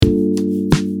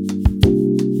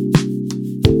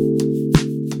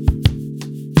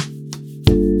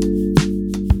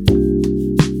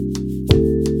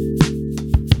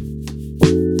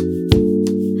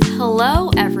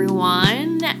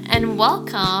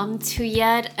welcome to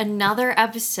yet another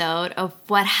episode of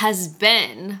what has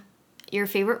been your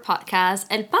favorite podcast,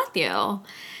 El Patio.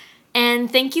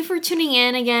 And thank you for tuning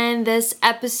in again. This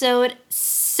episode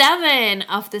 7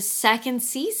 of the second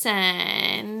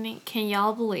season. Can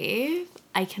y'all believe?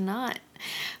 I cannot.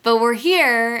 But we're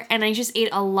here, and I just ate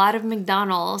a lot of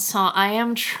McDonald's, so I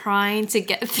am trying to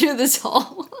get through this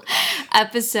whole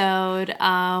episode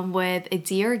with a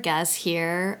dear guest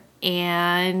here.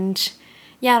 And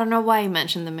yeah, I don't know why I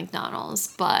mentioned the McDonald's,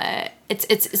 but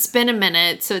it's been a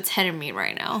minute, so it's hitting me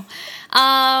right now.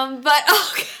 But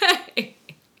okay.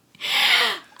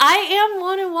 I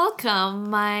want to welcome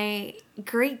my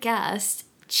great guest,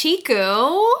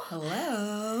 Ciku.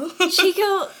 Hello.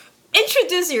 Ciku,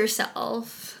 introduce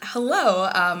yourself. Hello,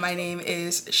 my name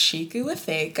is Ciku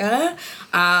Wathika.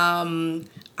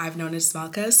 I've known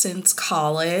Ismalka since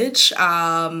college.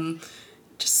 I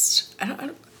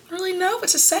don't really know what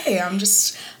to say. I'm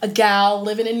just a gal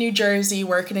living in New Jersey,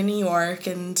 working in New York,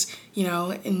 and,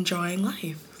 enjoying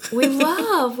life. We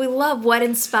love what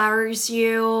inspires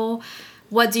you.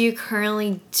 What do you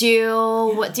currently do?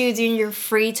 Yeah. What do you do in your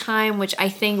free time? Which I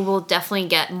think we'll definitely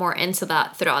get more into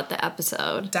that throughout the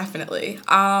episode. Definitely.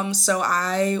 So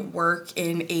I work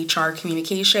in HR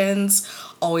communications.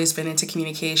 Always been into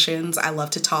communications. I love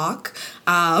to talk.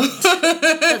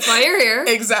 That's why you're here.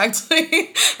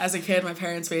 Exactly. As a kid, my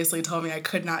parents basically told me I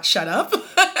could not shut up.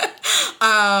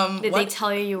 Did they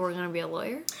tell you were going to be a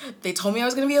lawyer? They told me I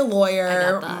was going to be a lawyer.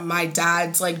 I got that. My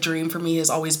dad's dream for me has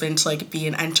always been to be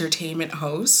an entertainment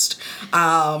host.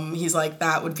 He's like,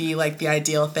 that would be the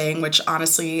ideal thing, which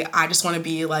honestly, I just want to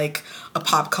be a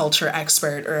pop culture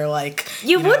expert or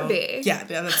You would be. Yeah,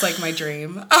 that's my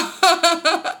dream.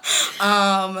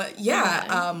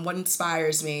 What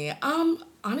inspires me?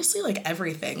 Honestly,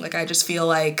 everything. I just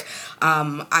feel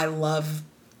I love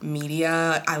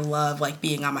media. I love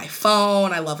being on my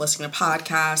phone. I love listening to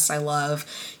podcasts. I love,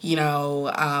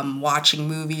 watching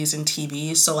movies and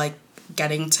TV. So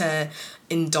getting to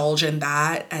indulge in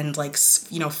that and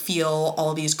feel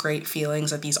all these great feelings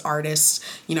that these artists,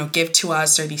 give to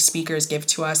us or these speakers give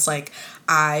to us.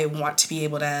 I want to be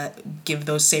able to give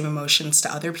those same emotions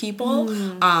to other people.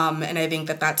 And I think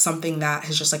that that's something that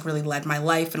has just really led my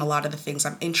life and a lot of the things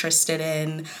I'm interested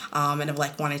in and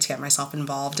have wanted to get myself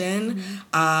involved in.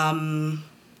 Yeah.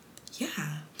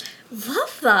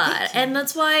 Love that. And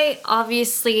that's why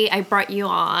obviously I brought you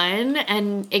on.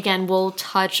 And again, we'll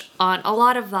touch on a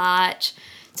lot of that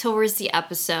towards the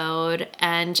episode.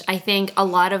 And I think a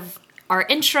lot of our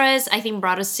interests,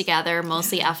 brought us together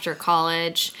mostly after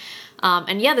college.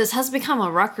 And yeah, this has become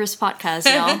a Rutgers podcast,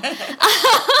 y'all.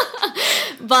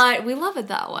 But we love it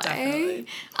that way. Definitely.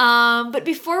 But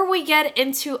before we get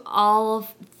into all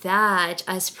of that,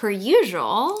 as per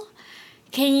usual,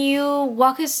 can you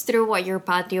walk us through what your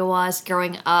patio was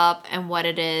growing up and what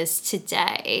it is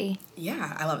today?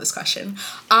 Yeah, I love this question.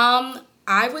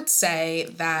 I would say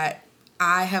that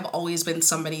I have always been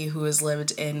somebody who has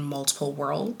lived in multiple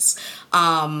worlds.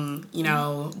 Growing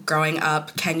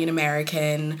up Kenyan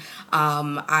American,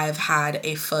 I've had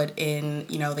a foot in,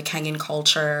 the Kenyan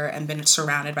culture and been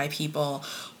surrounded by people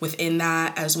within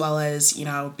that, as well as,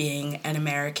 being an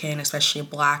American, especially a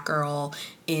Black girl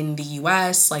in the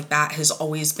U.S. That has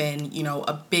always been,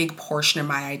 a big portion of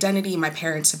my identity. My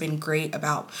parents have been great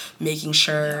about making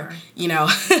sure,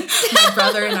 my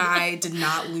brother and I did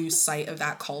not lose sight of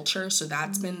that culture. So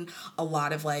that's been a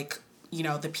lot of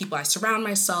the people I surround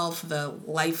myself, the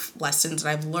life lessons that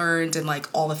I've learned, and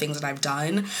all the things that I've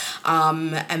done.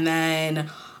 And then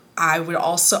I'm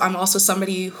also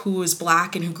somebody who is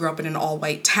Black and who grew up in an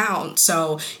all-white town.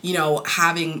 So,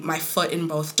 having my foot in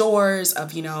both doors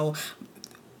of,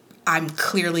 I'm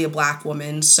clearly a Black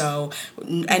woman, so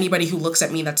anybody who looks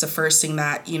at me, that's the first thing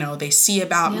that, they see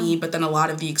about me. But then a lot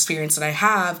of the experience that I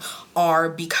have are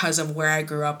because of where I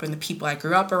grew up and the people I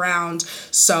grew up around.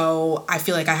 So I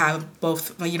feel I have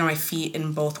both, my feet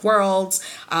in both worlds.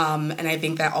 And I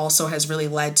think that also has really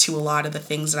led to a lot of the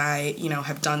things that I,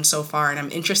 have done so far and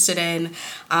I'm interested in.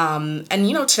 And,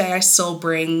 today I still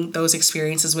bring those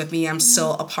experiences with me. I'm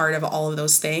still a part of all of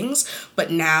those things. But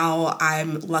now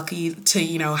I'm lucky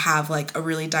to, have a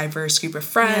really diverse group of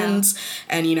friends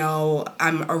and,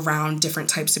 I'm around different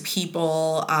types of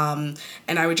people. And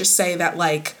I would just say that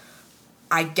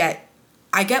I get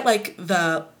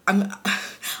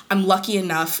I'm lucky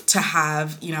enough to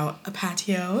have, a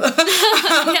patio,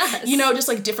 Yes.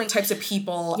 just different types of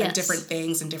people and different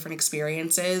things and different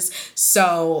experiences.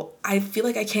 So I feel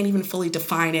I can't even fully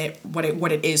define what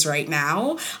it is right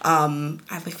now.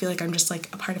 I feel I'm just a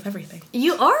part of everything.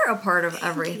 You are a part of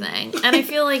everything. And I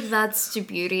feel that's the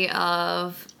beauty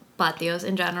of patios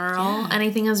in general. And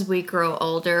I think as we grow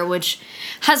older, which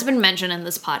has been mentioned in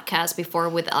this podcast before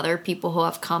with other people who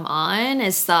have come on,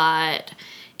 is that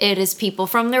it is people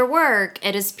from their work.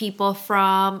 It is people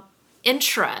from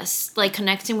interest, like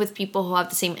connecting with people who have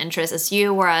the same interests as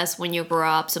you. Whereas when you grow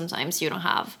up, sometimes you don't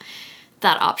have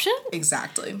that option.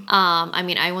 Exactly. I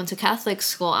mean, I went to Catholic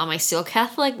school. Am I still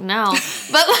Catholic? No.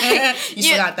 But like you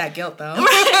still got that guilt though.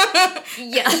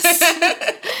 Yes.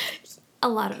 A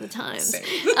lot of the times.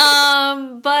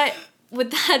 But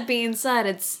with that being said,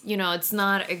 it's, you know, it's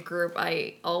not a group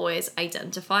I always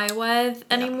identify with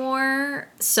anymore.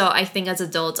 So I think as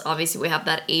adults, obviously we have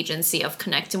that agency of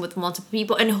connecting with multiple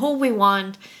people and who we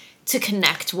want to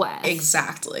connect with.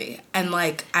 Exactly. And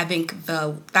like I think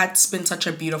that's been such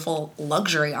a beautiful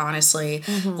luxury, honestly.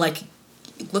 Like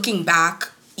looking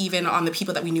back even on the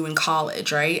people that we knew in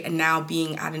college, right? And now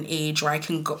being at an age where I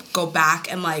can go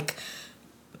back and like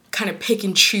kind of pick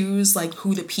and choose like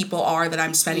who the people are that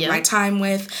I'm spending my time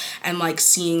with, and like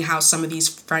seeing how some of these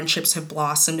friendships have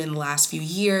blossomed in the last few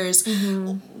years.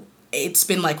 It's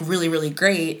been like really, really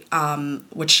great,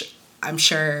 which I'm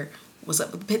sure was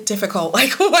a bit difficult like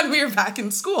when we were back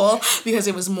in school, because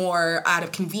it was more out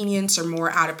of convenience or more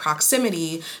out of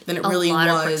proximity than it really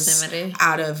was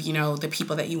out of, you know, the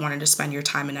people that you wanted to spend your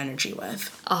time and energy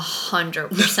with.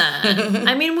 100%.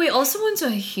 I mean, we also went to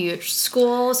a huge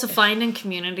school, so finding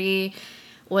community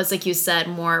was, like you said,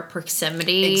 more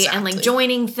proximity and like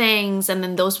joining things, and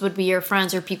then those would be your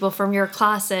friends or people from your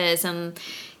classes, and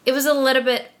it was a little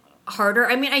bit harder.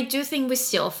 I mean, I do think we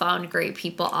still found great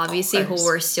people, obviously, who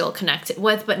we're still connected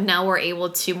with, but now we're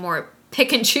able to more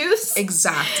pick and choose.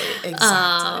 Exactly.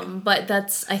 But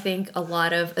that's, I think, a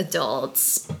lot of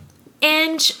adults.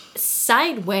 And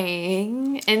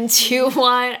sidewaying into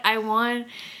what I want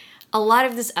a lot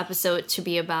of this episode to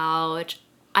be about.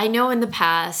 I know in the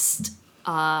past,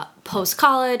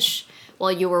 post-college,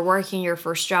 while you were working your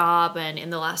first job, and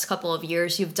in the last couple of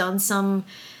years, you've done some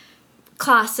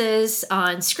classes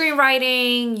on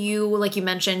screenwriting. You, like you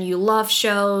mentioned, you love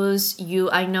shows.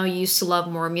 I know you used to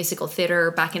love more musical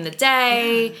theater back in the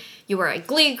day. You were a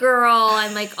Glee girl,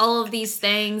 and like all of these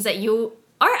things that you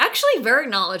are actually very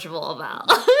knowledgeable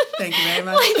about. Thank you very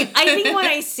much. Like, I think when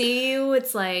I see you,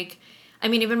 it's like, I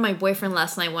mean, even my boyfriend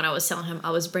last night, when I was telling him I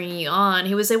was bringing you on,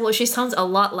 he was like, well, she sounds a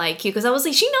lot like you, because I was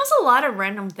like, she knows a lot of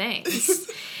random things.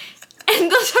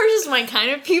 And those are just my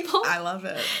kind of people. I love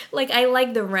it. Like, I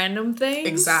like the random things.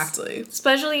 Exactly.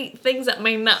 Especially things that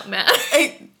might not matter.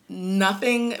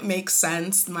 Nothing makes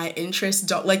sense. My interests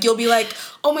don't... Like, you'll be like,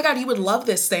 oh my God, you would love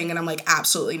this thing. And I'm like,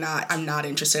 absolutely not. I'm not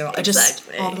interested at all.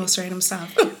 Exactly. All the most random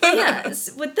stuff.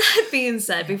 Yes. With that being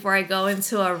said, before I go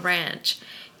into a rant,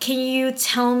 can you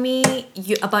tell me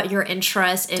about your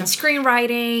interest in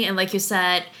screenwriting? And like you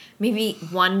said, maybe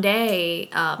one day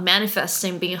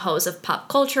manifesting being a host of pop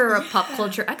culture or a pop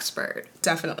culture expert.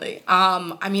 Definitely.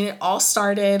 I mean, it all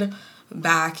started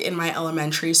back in my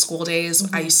elementary school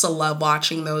days. I used to love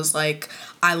watching those, like,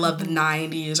 I love the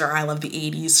 90s or I love the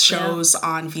 80s shows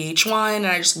on VH1. And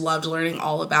I just loved learning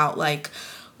all about, like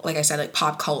I said, like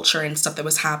pop culture and stuff that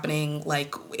was happening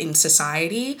like in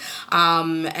society.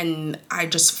 And I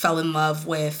just fell in love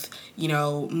with, you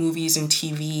know, movies and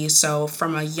TV. So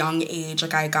from a young age,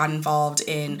 like I got involved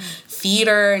in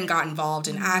theater and got involved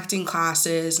in acting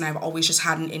classes, and I've always just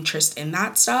had an interest in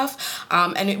that stuff.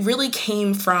 And it really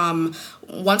came from,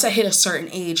 once I hit a certain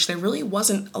age, there really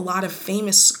wasn't a lot of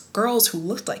famous girls who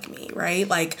looked like me, right?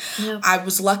 Like, I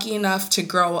was lucky enough to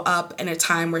grow up in a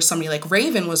time where somebody like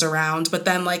Raven was around, but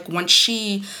then like once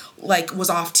she like was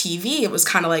off TV, it was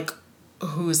kind of like,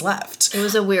 who's left? It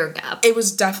was a weird gap. It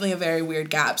was definitely a very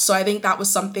weird gap. So I think that was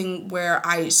something where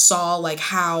I saw like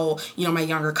how, you know, my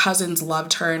younger cousins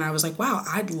loved her, and I was like, wow,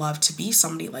 I'd love to be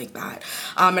somebody like that.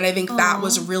 And I think that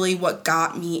was really what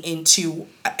got me into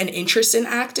an interest in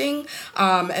acting.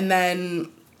 And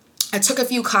then I took a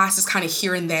few classes kind of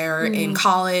here and there in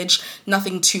college,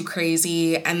 nothing too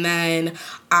crazy. And then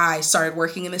I started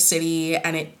working in the city,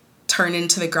 and it turned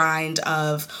into the grind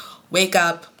of wake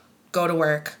up, go to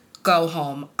work, go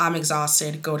home, I'm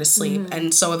exhausted, go to sleep.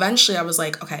 And so eventually I was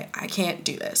like, okay, I can't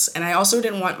do this. And I also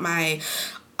didn't want my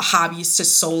hobbies to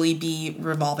solely be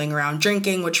revolving around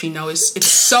drinking, which we know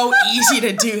it's so easy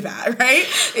to do that, right?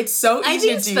 It's so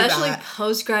easy to do that. Especially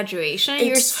post-graduation,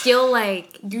 you're still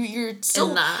like you're still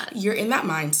in that. You're in that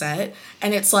mindset,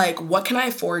 and it's like, what can I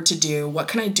afford to do? What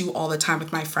can I do all the time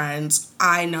with my friends?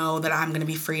 I know that I'm going to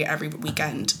be free every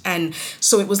weekend. And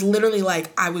so it was literally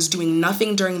like I was doing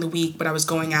nothing during the week, but I was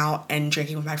going out and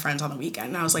drinking with my friends on the weekend.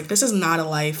 And I was like, this is not a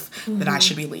life that I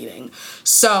should be leading.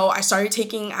 So I started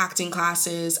taking acting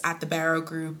classes. classes at the Barrow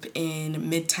Group in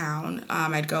Midtown.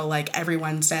 I'd go like every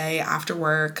Wednesday after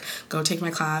work, go take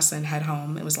my class and head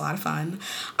home. It was a lot of fun.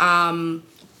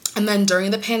 And then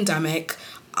during the pandemic,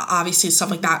 obviously stuff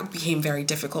like that became very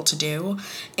difficult to do.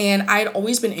 And I'd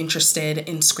always been interested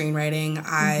in screenwriting.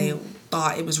 I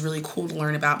thought it was really cool to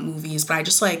learn about movies, but I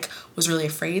just like was really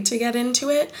afraid to get into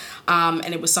it.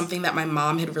 And it was something that my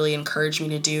mom had really encouraged me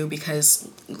to do because,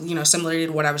 you know, similar to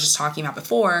what I was just talking about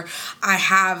before, I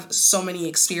have so many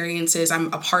experiences. I'm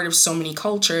a part of so many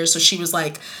cultures. So she was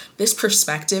like, this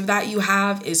perspective that you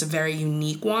have is a very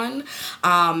unique one.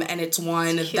 And it's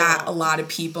one that a lot of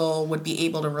people would be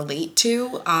able to relate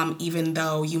to, even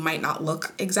though you might not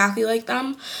look exactly like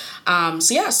them.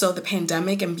 So the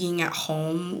pandemic and being at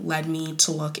home led me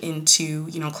to look into,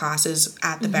 you know, classes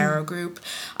at the Barrow Group.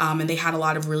 And they had a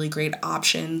lot of really great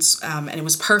options. And it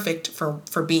was perfect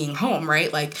for being home,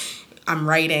 right? Like, I'm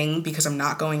writing because I'm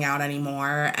not going out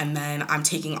anymore, and then I'm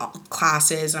taking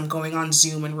classes, I'm going on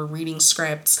Zoom and we're reading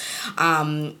scripts,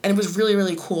 and it was really,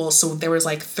 really cool. So there was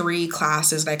like 3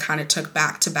 classes that I kind of took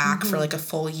back to back for like a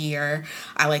full year.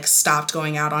 I like stopped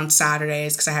going out on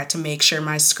Saturdays because I had to make sure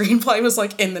my screenplay was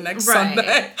like in the next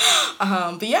Sunday.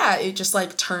 But yeah, it just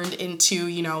like turned into,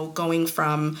 you know, going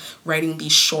from writing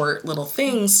these short little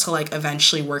things to like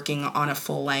eventually working on a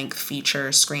full-length feature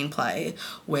screenplay,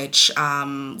 which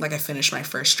like I finished my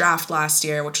first draft last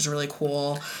year, which was really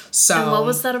cool. So, and what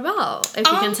was that about, if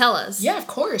you can tell us? Yeah, of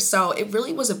course. So it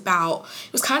really was about,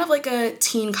 it was kind of like a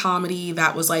teen comedy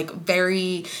that was like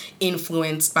very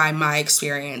influenced by my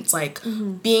experience, like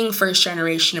being first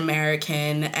generation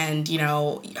American and, you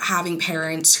know, having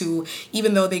parents who,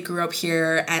 even though they grew up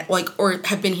here and like, or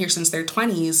have been here since their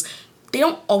 20s, they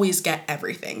don't always get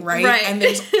everything, right? And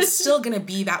there's still going to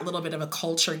be that little bit of a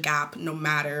culture gap no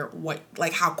matter what,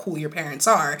 like how cool your parents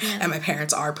are. And my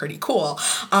parents are pretty cool.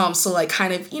 So like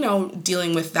kind of, you know,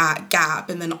 dealing with that gap,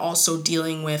 and then also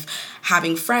dealing with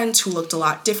having friends who looked a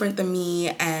lot different than me,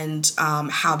 and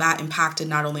how that impacted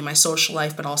not only my social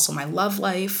life, but also my love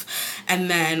life.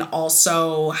 And then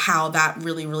also how that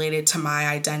really related to my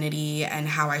identity and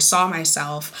how I saw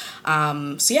myself.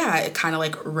 So yeah, it kind of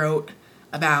like wrote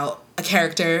about a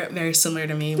character very similar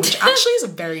to me, which actually is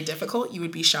very difficult. You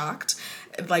would be shocked.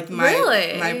 Like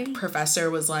my professor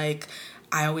was like,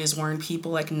 I always warn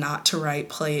people like not to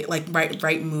write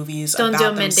write movies Don't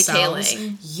about do themselves.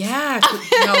 Kaling. Yeah,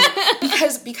 no,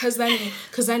 because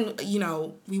then you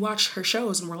know, we watch her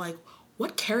shows and we're like,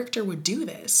 what character would do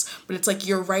this? But it's like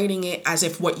you're writing it as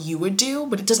if what you would do,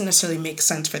 but it doesn't necessarily make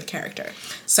sense for the character.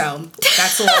 So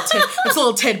that's a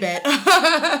little tidbit.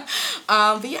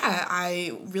 But yeah,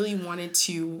 I really wanted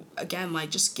to, again,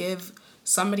 like just give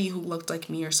somebody who looked like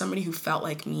me or somebody who felt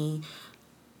like me,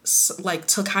 like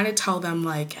to kind of tell them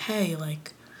like, hey,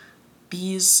 like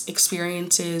these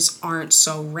experiences aren't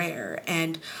so rare.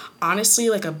 And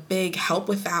honestly, like a big help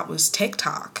with that was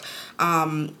TikTok.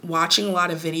 Watching a lot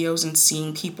of videos and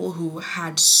seeing people who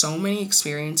had so many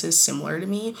experiences similar to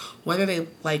me, whether they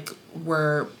like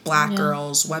were Black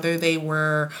girls, whether they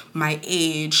were my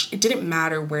age, it didn't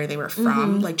matter where they were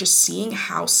from. Like just seeing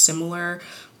how similar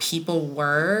people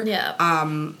were.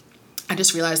 I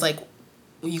just realized like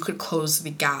you could close the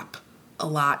gap a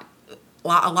lot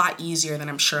easier than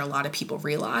I'm sure a lot of people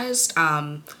realized.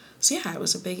 So yeah, it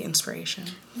was a big inspiration.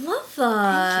 Love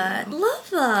that. Love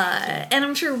that. And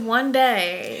I'm sure one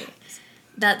day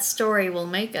that story will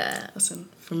make it. Listen,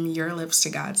 from your lips to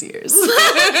God's ears.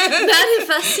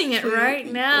 Manifesting it right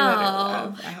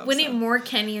now. We need so. more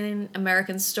Kenyan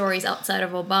American stories outside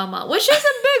of Obama, which is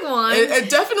a big one. It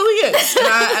definitely is.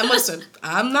 And listen,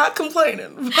 I'm not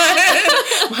complaining.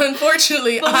 But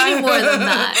unfortunately, we need more than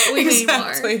that. We need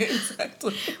more.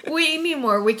 Exactly. We need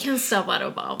more. We can't stop at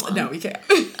Obama. No, we can't.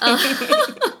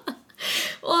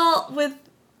 Well, with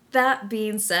that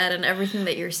being said, and everything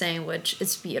that you're saying, which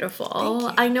is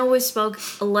beautiful, I know we spoke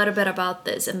a little bit about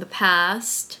this in the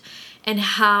past and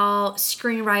how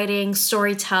screenwriting,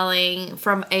 storytelling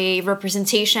from a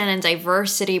representation and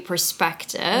diversity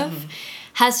perspective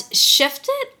has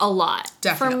shifted a lot.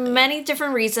 Definitely. For many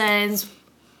different reasons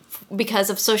because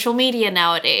of social media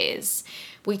nowadays.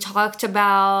 We talked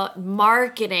about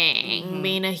marketing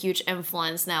being a huge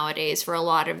influence nowadays for a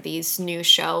lot of these new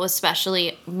shows,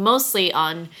 especially mostly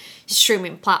on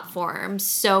streaming platforms.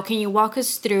 So can you walk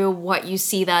us through what you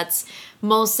see that's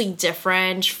mostly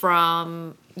different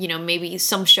from, you know, maybe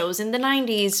some shows in the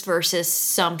 90s versus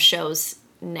some shows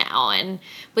now, and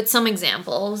with some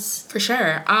examples? For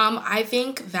sure. I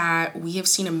think that we have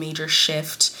seen a major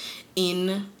shift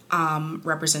in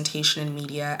representation in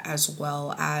media as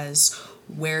well as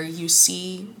where you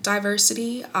see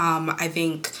diversity. I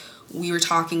think we were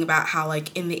talking about how,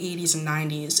 like, in the 80s and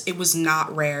 90s, it was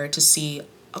not rare to see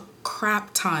a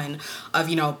crap ton of,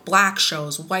 you know, black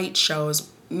shows, white shows.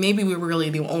 Maybe we were really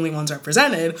the only ones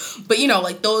represented, but, you know,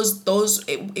 like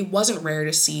it wasn't rare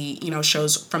to see, you know,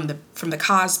 shows from the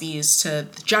Cosbys to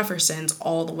the Jeffersons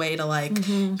all the way to, like,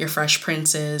 your Fresh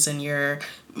Princes and your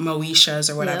Moeshas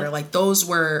or whatever. Yep. Like, those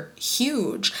were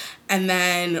huge. And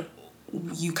then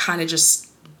you kind of just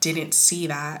didn't see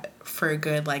that for a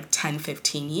good, like, 10,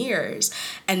 15 years.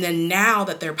 And then now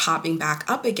that they're popping back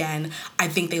up again, I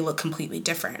think they look completely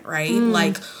different, right?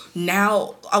 Like,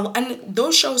 now, and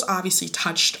those shows obviously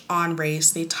touched on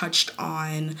race. They touched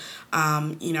on,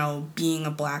 you know, being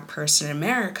a black person in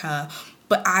America.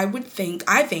 But I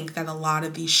think that a lot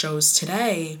of these shows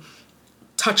today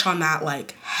touch on that,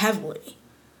 like, heavily.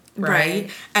 Right?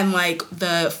 And, like,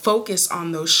 the focus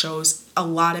on those shows, a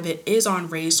lot of it is on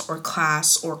race or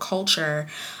class or culture,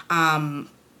 and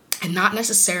not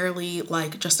necessarily,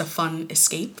 like, just a fun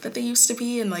escape that they used to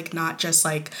be, and, like, not just,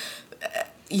 like,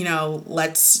 you know,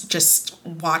 let's just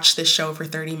watch this show for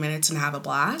 30 minutes and have a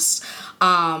blast.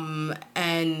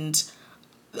 And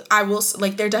I will,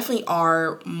 like, there definitely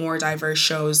are more diverse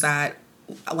shows that,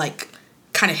 like,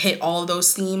 kind of hit all of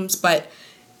those themes, but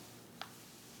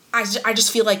I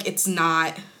just feel like it's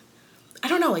not, I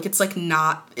don't know, like, it's, like,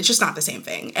 not, it's just not the same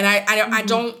thing. And I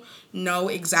don't know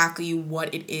exactly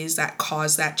what it is that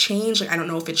caused that change. Like, I don't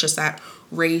know if it's just that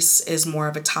race is more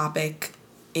of a topic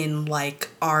in, like,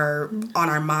 on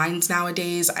our minds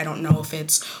nowadays. I don't know if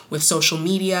it's with social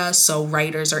media, so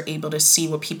writers are able to see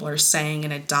what people are saying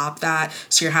and adopt that.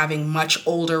 So you're having much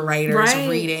older writers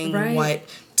reading what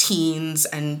teens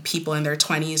and people in their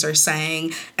 20s are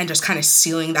saying and just kind of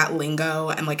stealing that lingo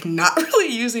and, like, not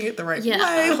really using it the right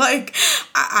way. Like,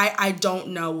 I don't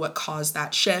know what caused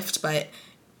that shift, but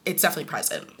it's definitely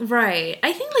present. Right.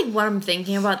 I think, like, what I'm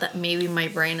thinking about that maybe my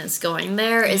brain is going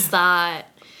there is that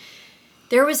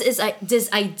there was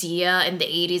this idea in the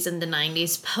 80s and the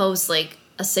 90s post, like,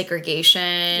 a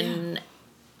segregated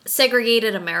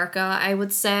America, I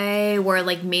would say, where,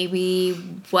 like, maybe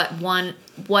what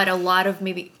a lot of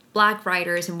maybe black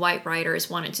writers and white writers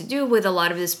wanted to do with a lot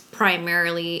of this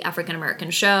primarily African American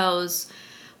shows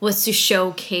was to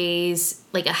showcase,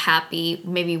 like, a happy,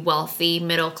 maybe wealthy,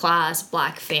 middle class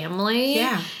black family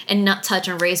and not touch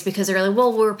on race, because they're like,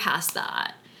 well, we're past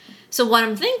that. So what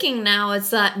I'm thinking now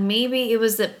is that maybe it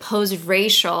was the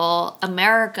post-racial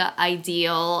America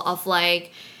ideal of,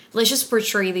 like, let's just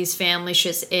portray these families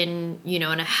just in, you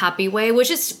know, in a happy way, which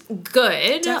is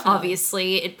good. Definitely.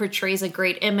 Obviously, it portrays a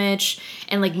great image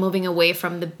and, like, moving away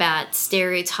from the bad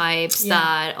stereotypes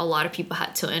that a lot of people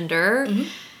had to endure.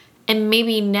 And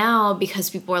maybe now, because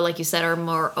people are, like you said, are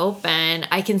more open,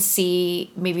 I can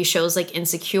see maybe shows like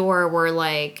Insecure where,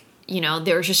 like, you know,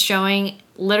 they're just showing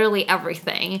literally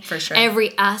everything. For sure.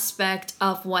 Every aspect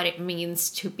of what it means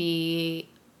to be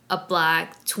a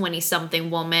black 20-something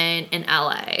woman in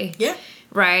LA. Yeah.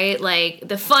 Right? Like,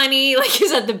 the funny, like you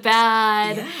said, the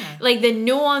bad. Like, the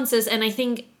nuances. And I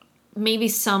think maybe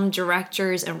some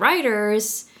directors and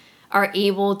writers are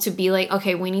able to be like,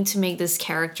 okay, we need to make this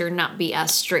character not be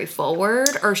as straightforward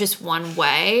or just one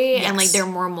way. And, like, they're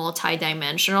more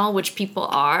multi-dimensional, which people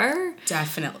are.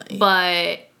 Definitely.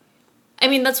 But I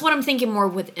mean, that's what I'm thinking more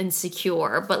with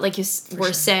Insecure. But like you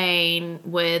were saying,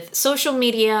 with social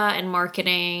media and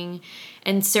marketing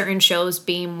and certain shows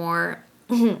being more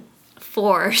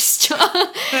forced when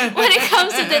it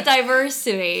comes to the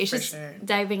diversity. Just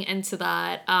diving into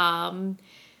that.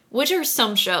 Which are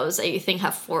some shows that you think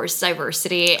have forced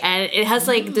diversity and it has,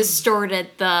 like, distorted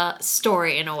the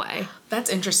story in a way? That's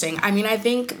interesting. I mean, I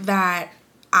think that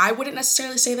I wouldn't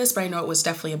necessarily say this, but I know it was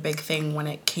definitely a big thing when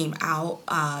it came out,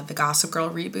 the Gossip Girl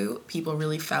reboot. People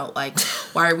really felt like,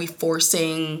 why are we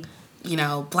forcing, you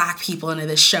know, black people into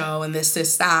this show and this,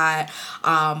 that.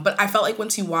 But I felt like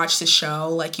once you watch the show,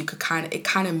 like, you could it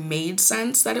kind of made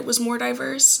sense that it was more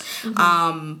diverse.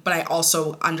 But I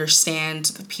also understand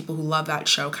the people who love that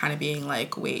show kind of being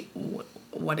like, wait,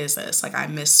 what is this? Like, I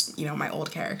miss, you know, my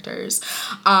old characters.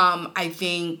 I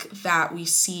think that we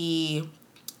see,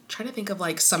 trying to think of,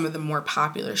 like, some of the more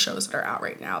popular shows that are out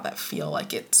right now that feel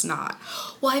like it's not.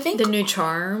 Well, I think The New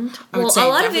Charmed. Well, a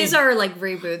lot of these are, like,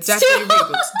 reboots. Definitely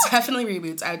reboots. Definitely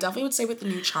reboots. I definitely would say with The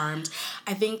New Charmed.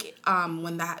 I think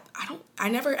when that, I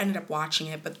never ended up watching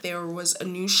it, but there was a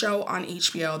new show on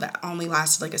HBO that only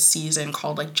lasted, like, a season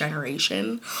called, like,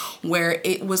 Generation, where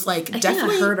it was, like,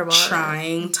 definitely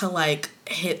trying to, like,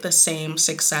 hit the same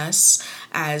success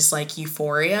as, like,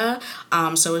 Euphoria.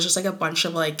 So it was just, like, a bunch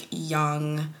of, like,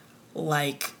 young,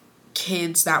 like,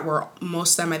 kids that were,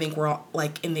 most of them I think were,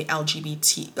 like, in the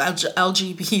LGBTQI,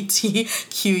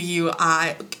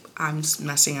 I'm just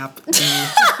messing up the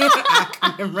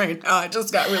acronym right now. I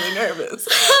just got really nervous.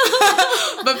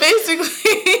 But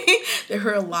basically, there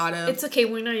were a lot of... It's okay,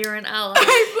 we know you're an ally.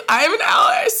 I'm an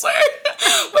ally, I swear.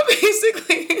 But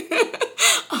basically,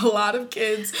 a lot of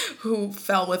kids who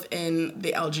fell within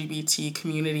the LGBT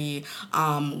community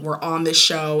were on this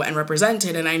show and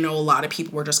represented. And I know a lot of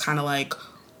people were just kind of like,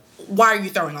 why are you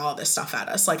throwing all this stuff at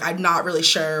us? Like, I'm not really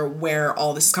sure where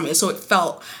all this is coming. So it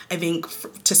felt, I think,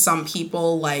 to some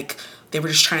people, like they were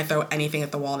just trying to throw anything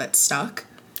at the wall that stuck.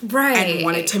 Right. And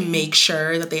wanted to make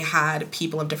sure that they had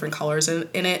people of different colors in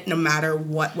it, no matter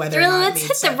whether or not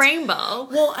let's hit the rainbow.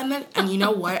 Well, and you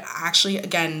know what? Actually,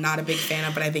 again, not a big fan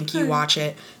of, but I think you watch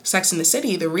it. Sex and the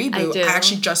City, the reboot. I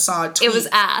actually just saw a tweet. It was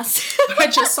ass. I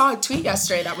just saw a tweet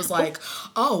yesterday that was like,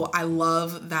 "Oh, I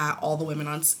love that all the women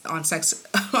on Sex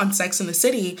and the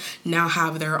City now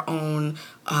have their own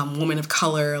woman of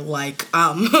color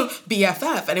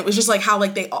BFF," and it was just like how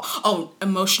like they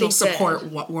emotional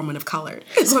support woman of color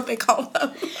is what they call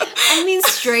them. I mean,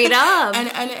 straight up.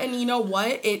 And you know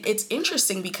what? It's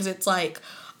interesting because it's like,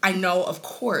 I know, of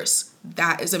course,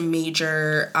 that is a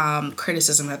major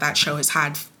criticism that show has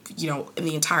had, you know, in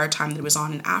the entire time that it was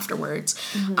on and afterwards.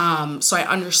 Mm-hmm. So I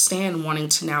understand wanting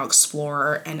to now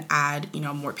explore and add, you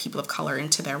know, more people of color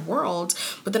into their world.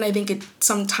 But then I think it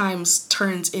sometimes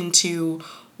turns into,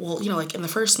 well, you know, like in the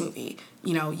first movie,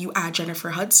 you know, you add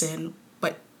Jennifer Hudson,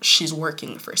 but she's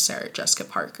working for Sarah Jessica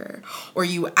Parker. Or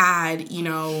you add, you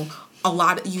know, a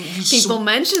lot of you people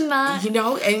mention that, you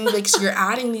know, and like so you're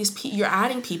adding you're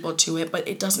adding people to it, but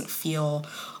it doesn't feel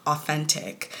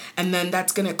authentic. And then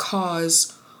that's gonna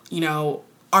cause, you know,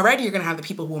 already you're gonna have the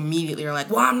people who immediately are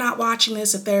like, well, I'm not watching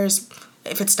this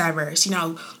if it's diverse, you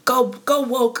know, go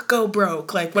woke, go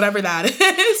broke, like whatever that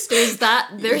is. There's that.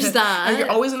 And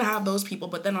you're always gonna have those people,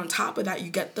 but then on top of that,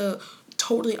 you get the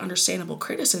totally understandable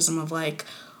criticism of like,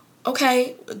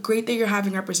 okay, great that you're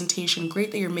having representation,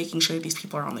 great that you're making sure that these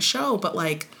people are on the show, but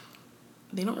like,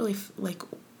 they don't really, like,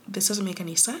 this doesn't make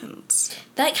any sense.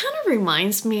 That kind of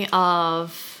reminds me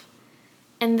of,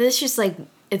 and this just like,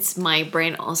 it's my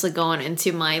brain also going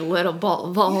into my little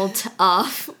vault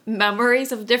of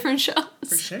memories of different shows.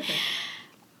 For sure.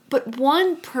 But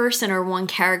one person or one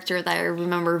character that I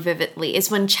remember vividly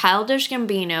is when Childish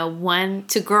Gambino went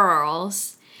to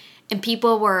Girls and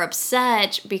people were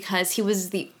upset because he was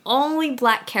the only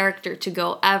black character to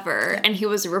go ever, and he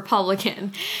was a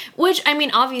Republican. Which, I mean,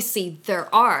 obviously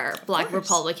there are black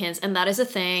Republicans, and that is a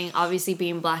thing. Obviously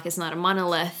being black is not a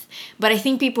monolith. But I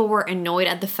think people were annoyed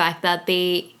at the fact that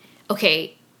they,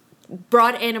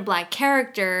 brought in a black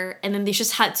character, and then they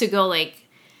just had to go, like,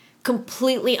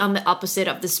 completely on the opposite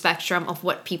of the spectrum of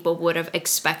what people would have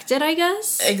expected, I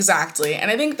guess. Exactly.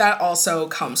 And I think that also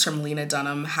comes from Lena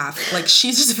Dunham.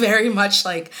 She's just very much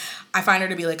like, I find her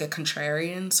to be like a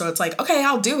contrarian. So it's like, okay,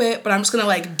 I'll do it, but I'm just gonna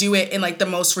like do it in like the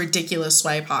most ridiculous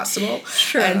way possible.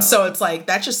 True. And so it's like,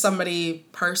 that's just somebody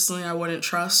personally I wouldn't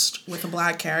trust with a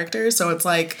black character. So it's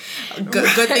like,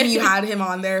 good thing you had him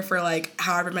on there for like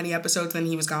however many episodes, then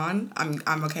he was gone.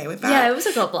 I'm okay with that. Yeah, it was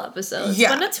a couple episodes,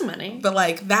 but not too many. But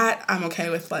like that, I'm okay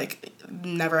with like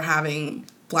never having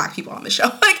black people on the show.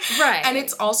 Right. And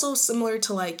it's also similar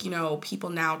to like, you know, people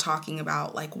now talking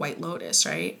about like White Lotus,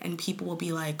 right? And people will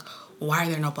be like, why are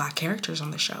there no black characters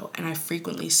on the show? And I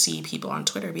frequently see people on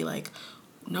Twitter be like,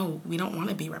 no, we don't want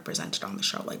to be represented on the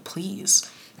show. Like,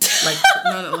 please. Like,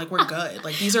 no, like, we're good.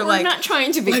 Like, these are we're not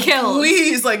trying to be like, killed.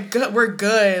 Please, like, we're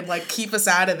good. Like, keep us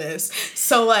out of this.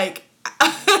 So, like,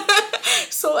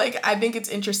 I think it's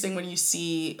interesting when you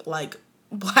see, like,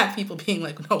 black people being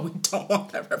like, no, we don't want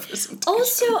that representation.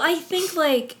 Also, I think,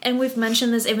 like, and we've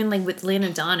mentioned this even, like, with Lena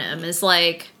Dunham, is,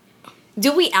 like,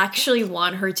 do we actually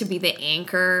want her to be the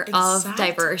anchor of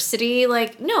diversity?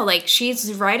 Like, no, like,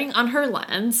 she's writing on her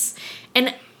lens.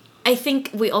 And I think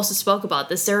we also spoke about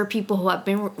this. There are people who have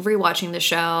been rewatching the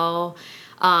show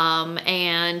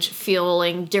and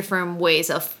feeling different ways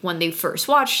of when they first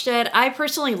watched it. I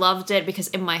personally loved it because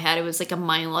in my head it was like a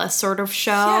mindless sort of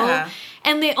show. Yeah.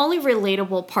 And the only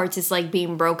relatable parts is like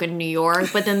being broke in New York.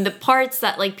 But then the parts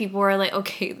that like people were like,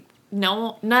 okay,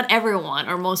 no, not everyone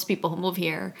or most people who move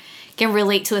here can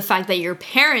relate to the fact that your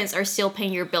parents are still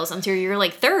paying your bills until you're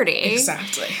like 30.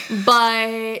 Exactly.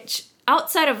 But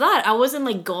outside of that, I wasn't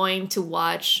like going to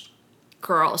watch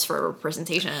Girls for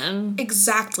representation.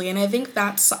 Exactly. And I think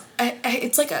that's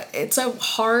it's a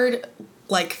hard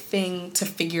like thing to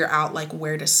figure out like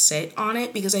where to sit on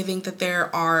it, because I think that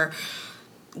there are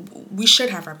we should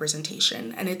have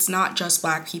representation, and it's not just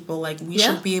Black people. Like, we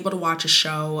should be able to watch a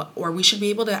show, or we should be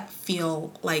able to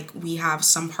feel like we have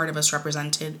some part of us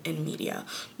represented in media,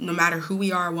 no matter who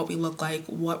we are, what we look like,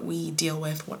 what we deal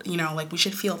with, what, you know, like, we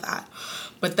should feel that.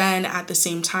 But then at the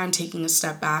same time, taking a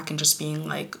step back and just being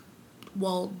like,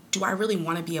 well, do I really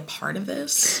want to be a part of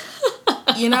this?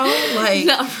 You know, like,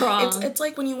 not wrong. It's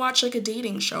like when you watch like a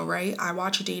dating show, right? I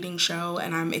watch a dating show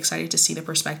and I'm excited to see the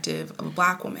perspective of a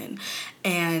Black woman.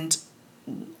 And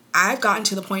I've gotten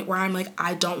to the point where I'm like,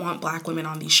 I don't want Black women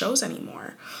on these shows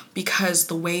anymore, because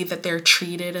the way that they're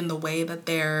treated and the way that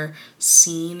they're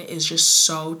seen is just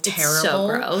so terrible. It's so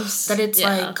gross. That it's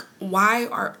like,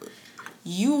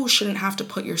 you shouldn't have to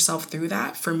put yourself through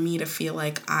that for me to feel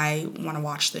like I want to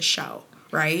watch this show,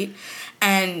 right?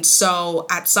 And so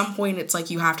at some point it's like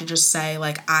you have to just say,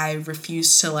 like, I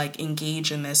refuse to like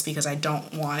engage in this because I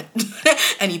don't want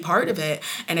any part of it.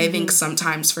 And I think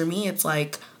sometimes for me it's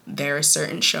like there are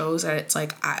certain shows that it's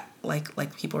like I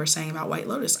like people were saying about White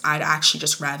Lotus, I'd actually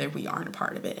just rather we aren't a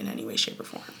part of it in any way, shape, or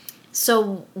form.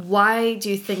 So why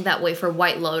do you think that way for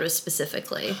White Lotus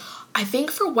specifically? I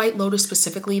think for White Lotus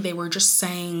specifically, they were just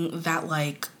saying that,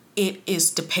 like, it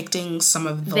is depicting some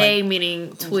of the, they, like,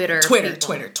 meaning Twitter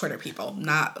people,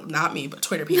 not me, but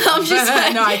Twitter people. No, I'm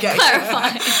just no, I get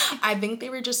clarify. I think they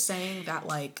were just saying that,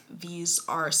 like, these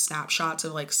are snapshots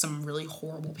of, like, some really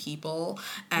horrible people,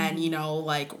 and you know,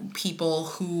 like, people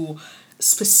who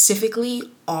specifically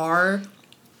are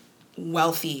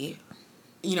wealthy,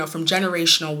 you know, from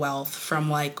generational wealth, from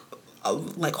like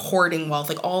hoarding wealth,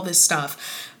 like all this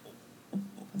stuff.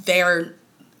 They are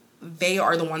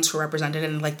the ones who are represented,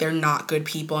 and like they're not good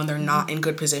people and they're not in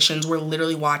good positions. We're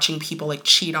literally watching people like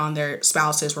cheat on their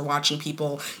spouses. We're watching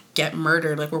people get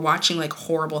murdered. Like, we're watching like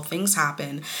horrible things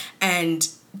happen. And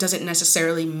does it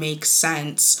necessarily make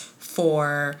sense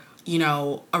for, you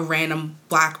know, a random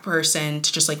Black person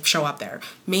to just like show up there?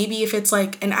 Maybe if it's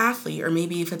like an athlete, or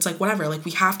maybe if it's like whatever. Like,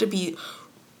 we have to be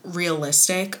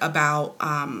realistic about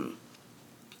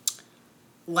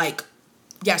like,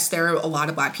 yes, there are a lot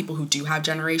of Black people who do have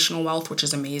generational wealth, which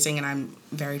is amazing, and I'm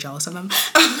very jealous of them.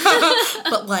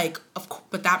 But like,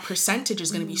 but that percentage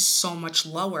is going to be so much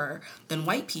lower than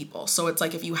white people. So it's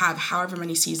like, if you have however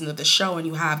many seasons of the show and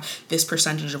you have this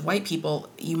percentage of white people,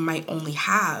 you might only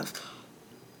have,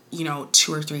 you know,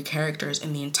 2 or 3 characters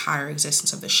in the entire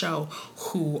existence of the show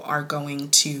who are going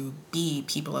to be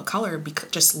people of color,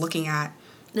 because just looking at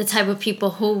the type of people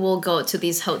who will go to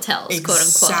these hotels, quote unquote.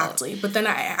 Exactly. But then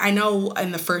I know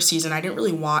in the first season, I didn't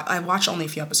really watch, I watched only a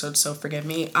few episodes, so forgive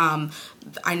me.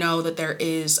 I know that there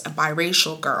is a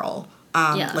biracial girl,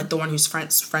 like the one who's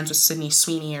friends with Sydney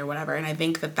Sweeney or whatever. And I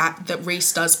think that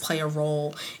race does play a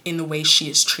role in the way she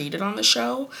is treated on the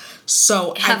show.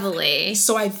 So heavily.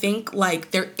 I think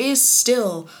like there is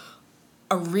still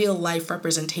a real life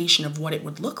representation of what it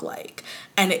would look like.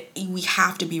 And we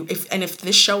have to be, if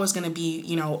this show is going to be,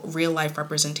 you know, real life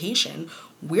representation,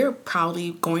 we're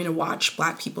probably going to watch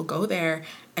Black people go there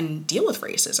and deal with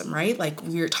racism, right? Like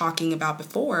we were talking about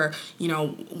before, you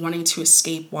know, wanting to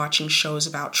escape watching shows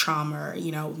about trauma, or,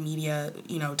 you know, media,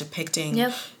 you know, depicting,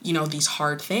 you know, these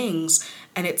hard things.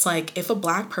 And it's like, if a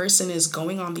Black person is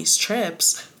going on these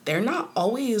trips, they're not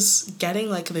always getting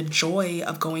like the joy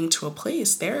of going to a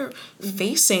place. They're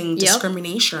facing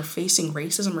discrimination, or facing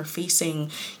racism, or facing,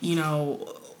 you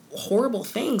know, horrible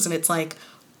things. And it's like,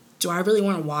 do I really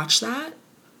want to watch that?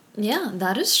 Yeah,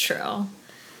 that is true.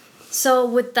 So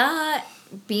with that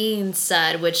being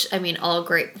said, which, I mean, all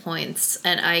great points,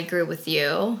 and I agree with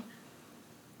you,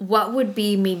 what would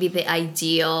be maybe the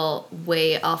ideal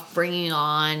way of bringing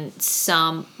on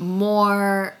some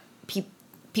more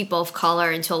people of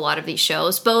color into a lot of these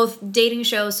shows, both dating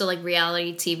shows, so like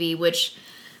reality TV, which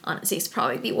honestly is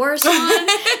probably the worst one,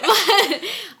 but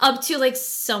up to like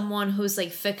someone who's like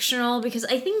fictional? Because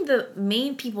I think the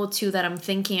main people too that I'm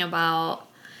thinking about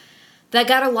that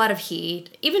got a lot of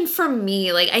heat, even from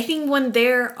me, like I think when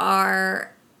there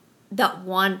are that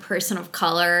one person of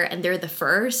color and they're the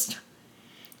first,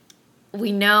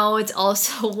 we know it's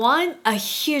also, one, a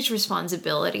huge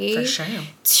responsibility. For sure.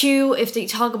 2, if they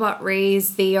talk about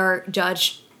race, they are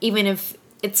judged even if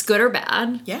it's good or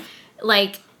bad. Yeah.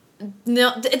 Like,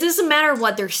 no, it doesn't matter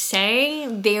what they're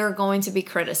saying, they are going to be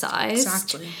criticized.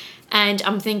 Exactly. And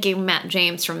I'm thinking Matt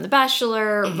James from The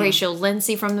Bachelor, Rachel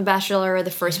Lindsay from The Bachelor, the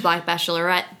first Black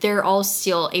Bachelorette, they're all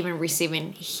still even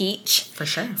receiving heat. For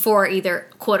sure. For either,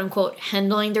 quote-unquote,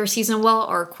 handling their season well,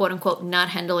 or, quote-unquote, not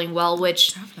handling well,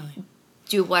 which... Definitely.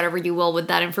 Do whatever you will with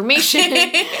that information.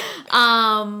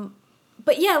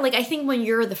 But yeah, like I think when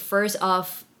you're the first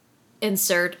of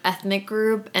insert ethnic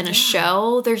group in a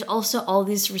show, there's also all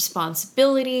this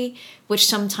responsibility, which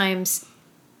sometimes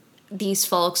these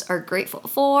folks are grateful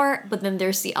for, but then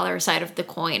there's the other side of the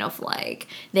coin of like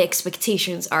the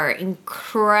expectations are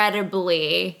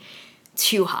incredibly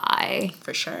too high.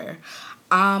 For sure.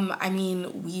 I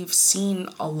mean, we've seen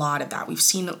a lot of that. We've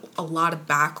seen a lot of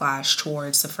backlash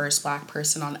towards the first Black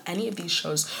person on any of these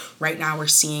shows. Right now, we're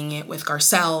seeing it with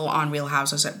Garcelle on Real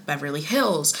Housewives of Beverly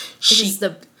Hills. She's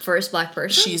the first Black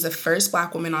person? She's the first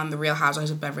Black woman on the Real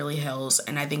Housewives of Beverly Hills,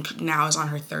 and I think now is on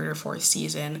her 3rd or 4th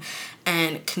season,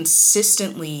 and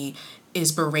consistently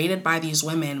is berated by these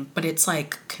women, but it's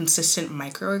like consistent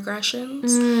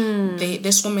microaggressions.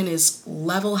 This woman is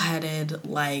level-headed,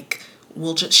 like,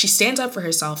 she stands up for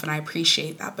herself, and I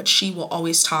appreciate that, but she will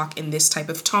always talk in this type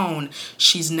of tone.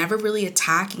 She's never really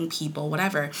attacking people,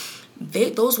 whatever.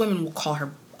 Those women will call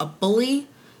her a bully.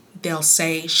 They'll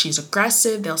say she's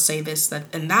aggressive. They'll say this,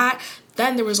 that, and that.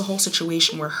 Then there was a whole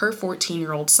situation where her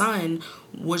 14-year-old son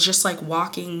was just like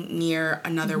walking near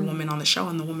another woman on the show,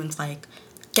 and the woman's like,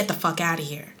 get the fuck out of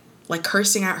here. Like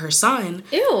cursing at her son.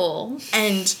 Ew.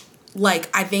 And like,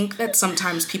 I think that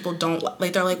sometimes people don't,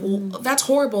 like, they're like, well, that's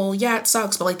horrible. Yeah, it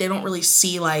sucks. But like, they don't really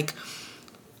see like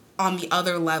on the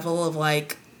other level of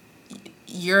like,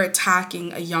 you're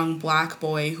attacking a young Black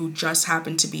boy who just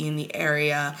happened to be in the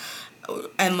area.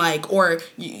 And like, or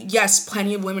yes,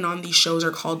 plenty of women on these shows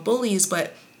are called bullies,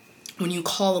 but when you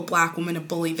call a Black woman a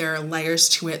bully, there are layers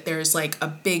to it. There's like a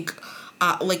big,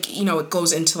 like, you know, it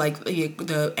goes into like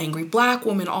the angry Black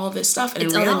woman, all this stuff. And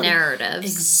it's in reality, all the narratives.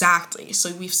 Exactly.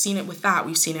 So we've seen it with that.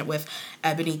 We've seen it with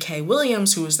Ebony K.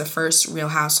 Williams, who was the first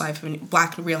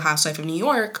Black Real Housewife of New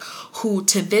York, who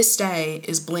to this day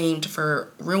is blamed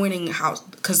for ruining house,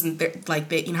 because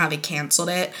like you know how they canceled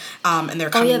it, and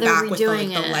they're coming back with the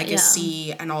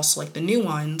legacy and also like the new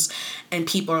ones, and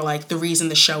people are like, the reason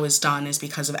the show is done is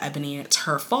because of Ebony and it's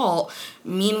her fault.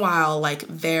 Meanwhile, like,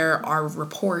 there are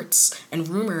reports and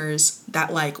rumors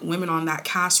that like women on that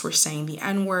cast were saying the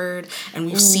N-word, and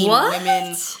we've seen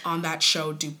women on that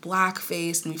show do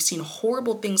blackface, and we've seen horrible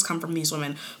things come from these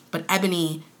women. But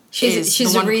Ebony she's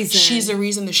the reason. She's the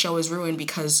reason the show is ruined,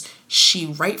 because she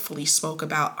rightfully spoke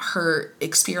about her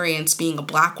experience being a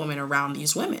Black woman around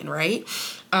these women, right?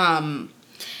 And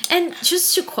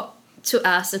just to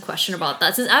ask a question about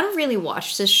that, since I don't really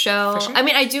watch this show. Sure. I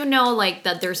mean, I do know like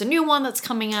that there's a new one that's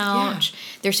coming out. Yeah.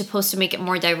 They're supposed to make it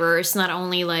more diverse, not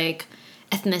only like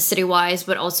ethnicity wise,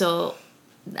 but also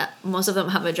that most of them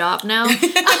have a job now.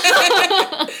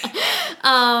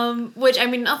 Which, I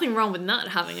mean, nothing wrong with not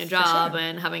having a job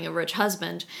and having a rich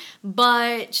husband,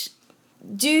 but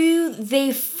do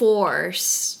they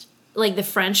force like the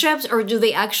friendships, or do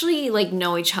they actually like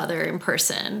know each other in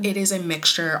person? It is a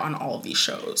mixture on all of these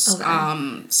shows.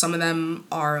 Okay. Some of them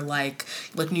are like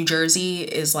New Jersey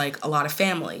is like a lot of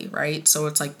family, right? So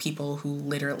it's like people who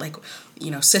literally like, you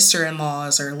know,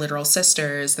 sister-in-laws or literal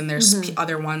sisters. Then there's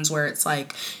other ones where it's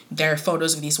like there are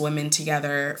photos of these women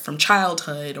together from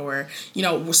childhood, or, you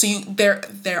know, so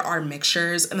there are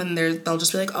mixtures, and then they'll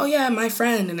just be like, oh yeah, my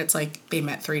friend, and it's like they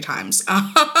met 3 times.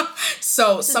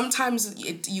 So sometimes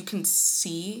you can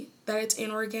see that it's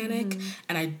inorganic,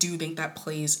 and I do think that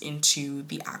plays into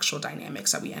the actual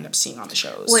dynamics that we end up seeing on the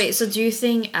shows. Wait, so do you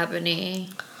think Ebony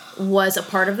was a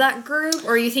part of that group,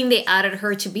 or you think they added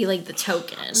her to be like the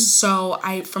token? So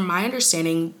from my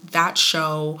understanding, that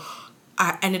show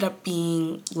ended up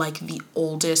being like the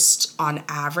oldest on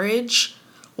average.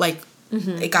 Like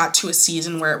it got to a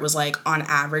season where it was like on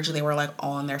average they were like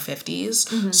all in their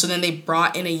 50s. So then they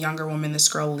brought in a younger woman, this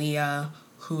girl Leah,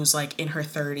 who's like in her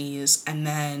 30s, and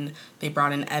then they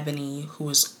brought in Ebony, who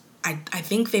was, I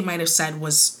think they might have said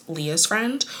was Leah's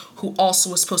friend, who also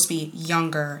was supposed to be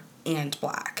younger and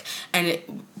Black. And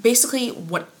it basically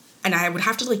and I would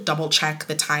have to like double check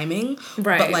the timing,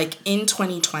 right? But like in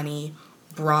 2020,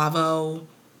 Bravo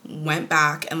went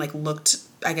back and like looked,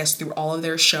 I guess, through all of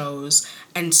their shows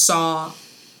and saw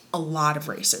a lot of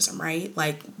racism, right?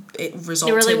 Like it resulted.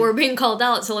 They were like, we're being called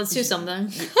out, so let's do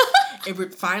something.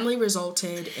 It finally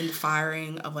resulted in the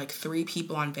firing of like 3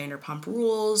 people on Vanderpump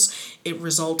Rules. It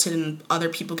resulted in other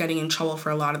people getting in trouble for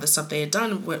a lot of the stuff they had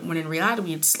done, when in reality,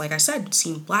 we'd, like I said,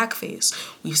 seen blackface.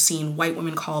 We've seen white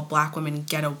women call Black women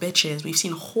ghetto bitches. We've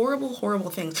seen horrible, horrible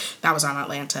things. That was on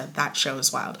Atlanta. That show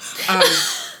is wild.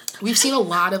 We've seen a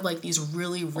lot of like these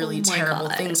really, really terrible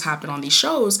things happen on these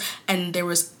shows, and there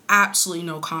was absolutely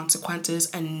no consequences,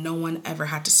 and no one ever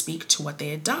had to speak to what they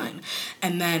had done.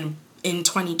 And then in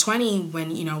 2020,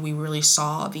 when, you know, we really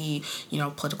saw the, you know,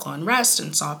 political unrest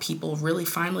and saw people really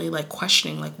finally like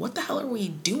questioning, like, what the hell are we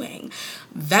doing?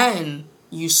 Then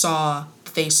you saw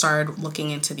they started looking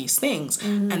into these things.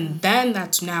 Mm-hmm. And then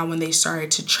that's now when they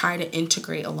started to try to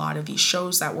integrate a lot of these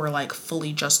shows that were like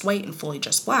fully just white and fully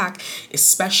just black,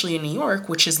 especially in New York,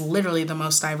 which is literally the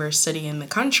most diverse city in the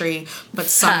country, but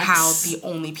somehow the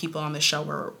only people on the show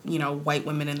were, you know, white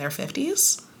women in their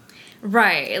 50s.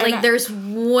 Right. Like, there's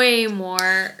way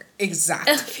more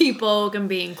people can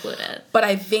be included. But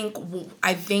I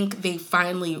think they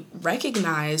finally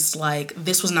recognized, like,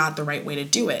 this was not the right way to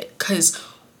do it. Because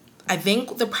I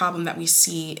think the problem that we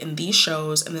see in these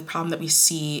shows and the problem that we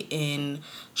see in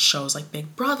shows like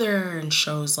Big Brother and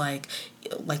shows like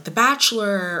The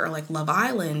Bachelor or like Love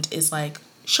Island is like,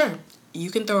 sure, you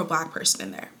can throw a black person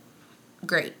in there.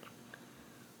 Great.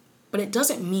 But it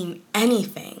doesn't mean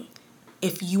anything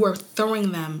if you are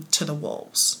throwing them to the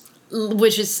wolves.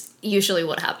 Which is usually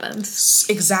what happens.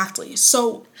 Exactly.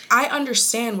 So I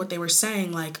understand what they were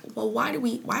saying, like, well, why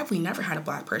have we never had a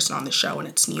black person on the show and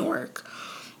it's New York?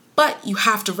 But you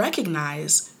have to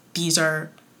recognize these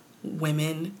are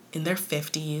women in their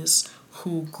 50s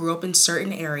who grew up in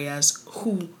certain areas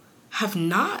who have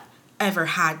not ever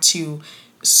had to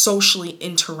socially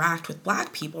interact with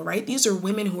black people, right? These are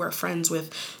women who are friends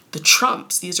with the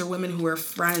Trumps. These are women who are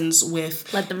friends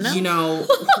with, let them know, you know,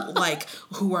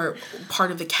 who are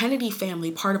part of the Kennedy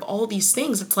family, part of all these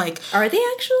things. It's like, are they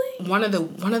actually? One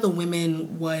of the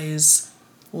women was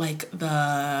like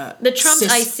the Trumps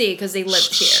I see because they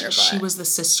lived here. But she was the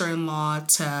sister-in-law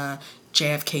to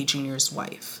JFK Jr.'s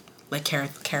wife, like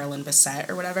Carolyn Bessette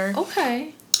or whatever.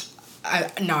 Okay.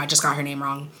 I just got her name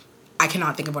wrong. I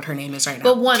cannot think of what her name is right now.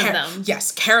 But one of them.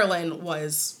 Yes, Carolyn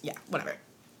was, whatever.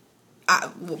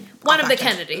 One of the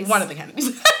Kennedys. One of the Kennedys.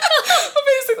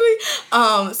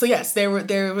 Basically. So yes,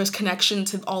 there was connection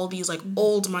to all these like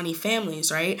old money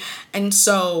families, right? And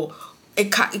so it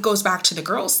goes back to the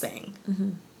girls thing.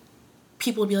 Mm-hmm.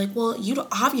 People would be like, well, you don't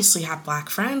obviously have black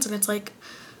friends. And it's like,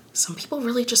 some people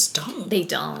really just don't. They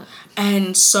don't.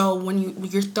 And so when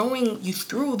you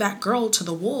threw that girl to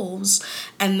the wolves,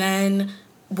 and then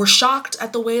we're shocked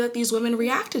at the way that these women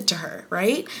reacted to her,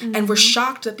 right? Mm-hmm. And we're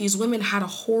shocked that these women had a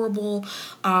horrible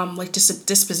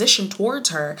disposition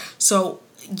towards her. So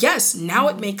yes, now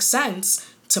it makes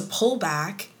sense to pull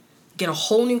back, get a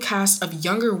whole new cast of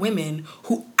younger women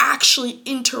who actually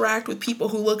interact with people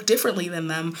who look differently than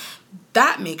them.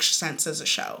 That makes sense as a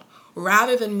show,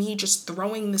 rather than me just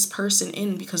throwing this person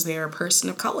in because they are a person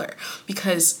of color.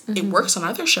 Because it works on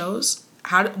other shows.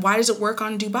 Why does it work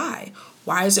on Dubai?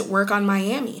 Why does it work on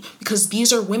Miami? Because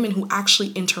these are women who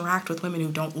actually interact with women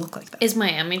who don't look like them. Is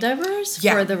Miami diverse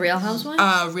for the Real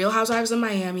Housewives? Real Housewives of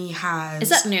Miami has... Is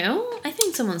that new? I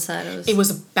think someone said it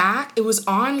was... It was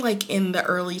on like in the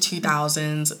early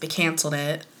 2000s. They canceled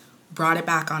it, brought it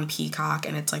back on Peacock,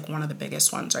 and it's like one of the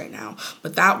biggest ones right now.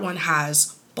 But that one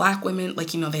has black women,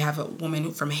 like, you know, they have a woman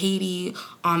from Haiti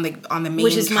on the main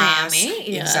which is cast.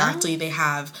 Miami, yeah. Exactly. They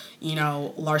have, you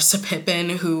know, Larsa Pippen,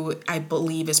 who I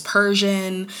believe is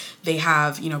Persian. They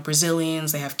have, you know,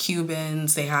 Brazilians. They have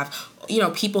Cubans. They have, you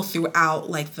know, people throughout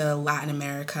like the Latin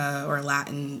America or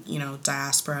Latin, you know,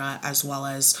 diaspora, as well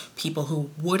as people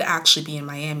who would actually be in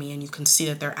Miami, and you can see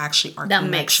that there actually are connections.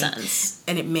 That makes sense.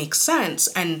 And it makes sense.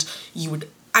 And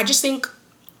I just think,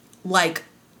 like,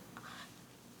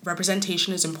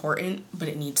 representation is important, but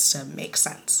it needs to make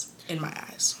sense in my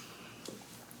eyes.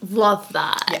 Love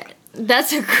that. Yeah.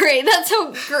 That's a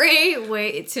great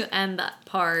way to end that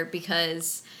part,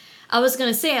 because I was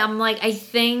going to say, I'm like, I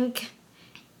think,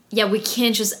 we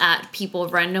can't just add people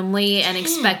randomly and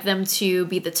expect them to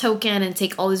be the token and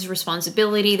take all this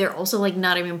responsibility. They're also like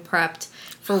not even prepped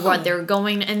for what they're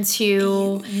going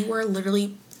into. You are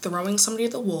literally throwing somebody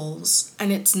to the wolves,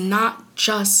 and it's not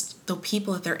just the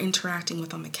people that they're interacting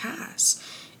with on the cast.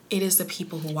 It is the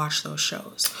people who watch those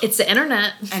shows. It's the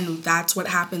internet. And that's what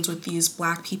happens with these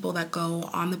black people that go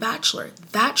on The Bachelor.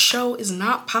 That show is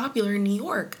not popular in New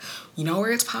York. You know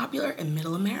where it's popular? In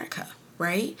Middle America,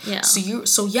 right? Yeah.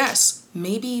 So yes,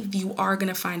 maybe you are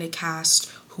going to find a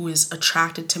cast who is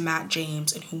attracted to Matt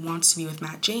James and who wants to be with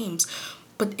Matt James,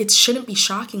 but it shouldn't be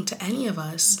shocking to any of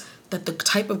us that the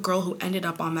type of girl who ended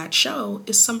up on that show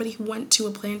is somebody who went to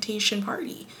a plantation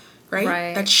party,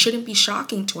 right? That shouldn't be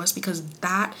shocking to us, because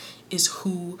that is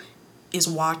who is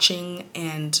watching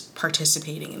and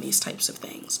participating in these types of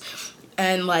things.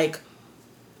 And like,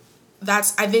 I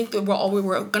think that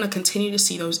we're going to continue to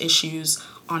see those issues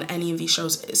on any of these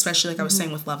shows, especially like I was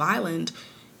saying with Love Island.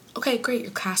 Okay, great,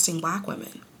 you're casting black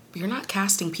women, but you're not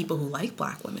casting people who like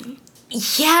black women.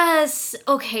 Yes.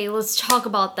 Okay, let's talk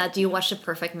about that. Do you watch The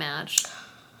Perfect Match? So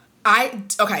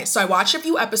I watched a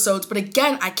few episodes, but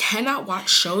again, I cannot watch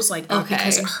shows like that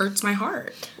because it hurts my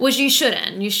heart. Which you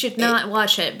shouldn't. You should not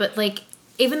watch it, but like,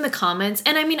 even the comments,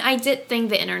 and I mean, I did think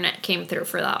the internet came through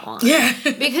for that one. Yeah.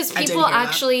 Because people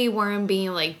actually weren't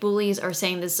being like bullies or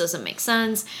saying this doesn't make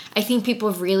sense. I think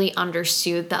people really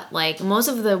understood that like most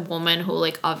of the women who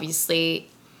like obviously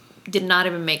did not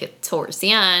even make it towards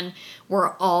the end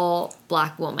were all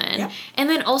black women. Yeah. And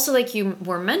then also like you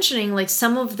were mentioning, like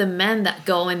some of the men that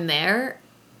go in there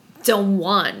don't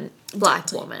want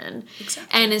black women.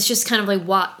 Exactly. And it's just kind of like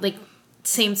what, like,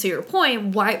 same to your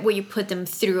point, why would you put them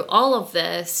through all of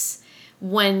this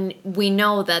when we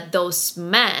know that those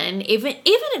men, even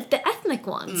if the ethnic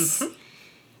ones,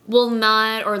 will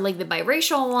not, or like the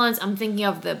biracial ones, I'm thinking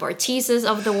of the Bartises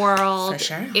of the world. For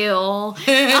sure. Ew.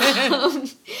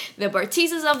 The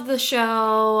Bartises of the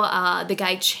show, the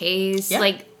guy Chase,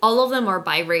 like all of them are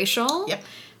biracial. Yep.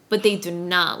 But they do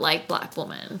not like black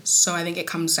women. So I think it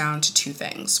comes down to two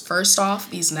things. First off,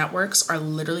 these networks are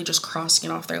literally just crossing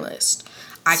it off their list.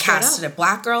 I casted a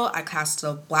black girl. I casted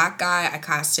a black guy. I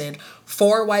casted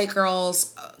 4 white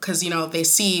girls because, you know, they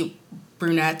see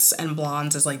brunettes and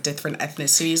blondes as, like, different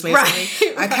ethnicities, basically.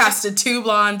 Right. I casted 2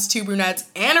 blondes, 2 brunettes,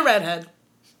 and a redhead.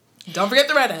 Don't forget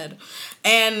the redhead.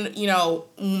 And, you know,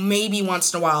 maybe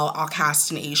once in a while I'll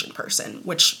cast an Asian person,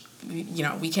 which... you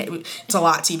know, we can't, it's a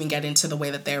lot to even get into the way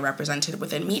that they're represented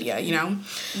within media, you know?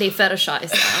 They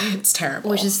fetishize them. It's terrible.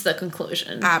 Which is the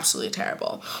conclusion. Absolutely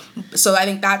terrible. So I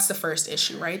think that's the first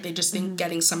issue, right? They just think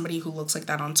getting somebody who looks like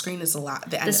that on screen is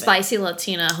the end the spicy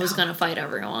Latina who's gonna fight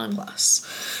everyone. Plus.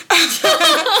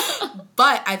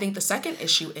 But I think the second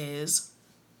issue is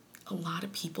a lot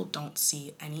of people don't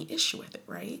see any issue with it,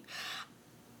 right?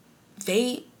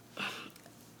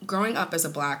 Growing up as a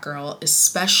black girl,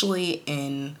 especially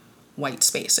in white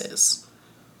spaces,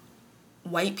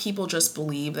 white people just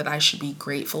believe that I should be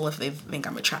grateful if they think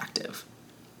I'm attractive.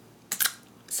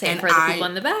 Same for the people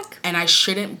in the back. And I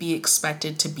shouldn't be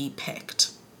expected to be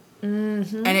picked.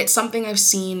 And it's something I've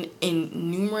seen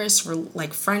in numerous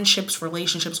friendships,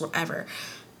 relationships, whatever.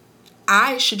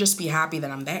 I should just be happy that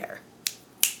I'm there.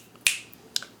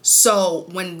 So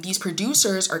when these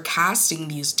producers are casting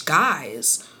these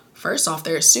guys, first off,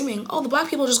 they're assuming, the black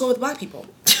people just go with black people.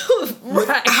 Right.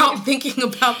 Without thinking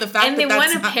about the fact and they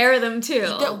want to pair them too.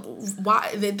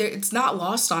 It's not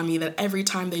lost on me that every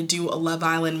time they do a Love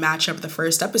Island matchup, the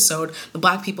first episode, the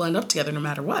black people end up together no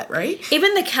matter what, right?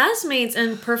 Even the castmates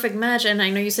in Perfect Match, and I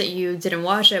know you said you didn't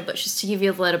watch it, but just to give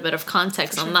you a little bit of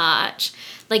context on that,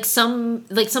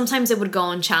 sometimes they would go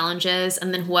on challenges,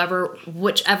 and then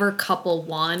whichever couple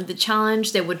won the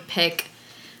challenge, they would pick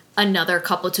another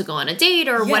couple to go on a date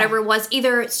or whatever it was,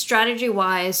 either strategy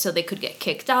wise so they could get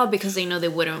kicked out because they know they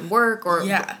wouldn't work or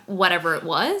whatever it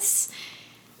was.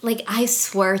 Like, I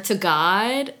swear to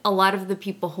God, a lot of the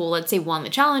people who, let's say, won the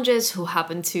challenges, who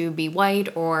happen to be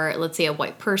white, or let's say a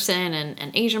white person and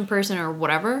an Asian person or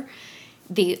whatever,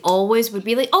 they always would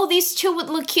be like, these two would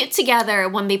look cute together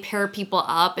when they pair people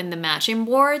up in the matching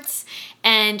boards.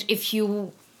 And if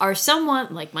you are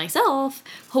someone like myself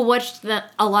who watched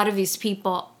a lot of these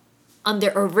people on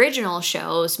their original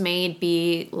shows, may it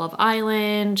be Love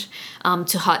Island,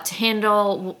 Too Hot to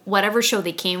Handle, whatever show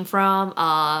they came from,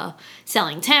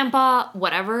 Selling Tampa,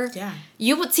 whatever. Yeah.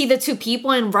 You would see the two people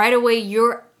and right away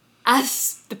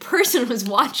as the person who's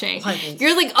watching,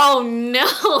 you're like, oh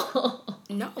no.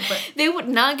 No, but... they would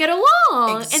not get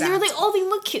along. Exactly. And they were like, they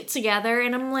look cute together.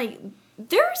 And I'm like,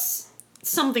 there's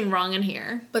something wrong in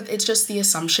here. But it's just the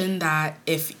assumption that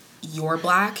if you're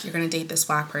black, you're going to date this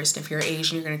black person. If you're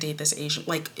Asian, you're going to date this Asian.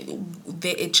 Like,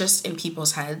 it just in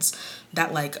people's heads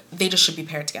that, like, they just should be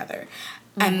paired together.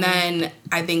 And then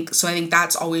I think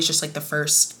that's always just, like, the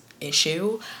first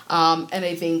issue. And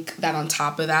I think that on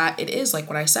top of that, it is, like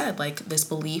what I said, like, this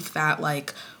belief that,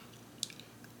 like,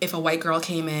 if a white girl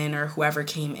came in or whoever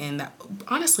came in, that,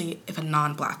 honestly, if a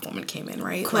non-black woman came in,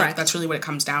 right? Correct. Like, that's really what it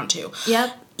comes down to.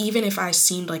 Yep. Even if I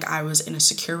seemed like I was in a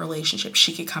secure relationship,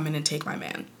 she could come in and take my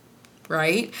man.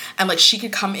 Right? And, like, she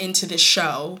could come into this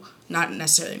show, not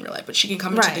necessarily in real life, but she can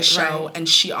come into this show and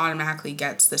she automatically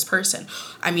gets this person.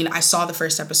 I mean, I saw the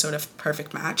first episode of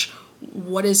Perfect Match.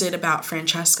 What is it about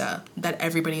Francesca that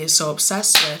everybody is so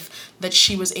obsessed with that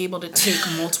she was able to take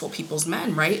multiple people's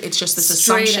men, right? It's just this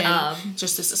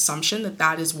assumption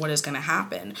that is what is going to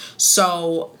happen.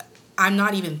 So I'm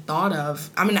not even thought of.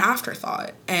 I'm an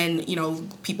afterthought. And, you know,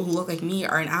 people who look like me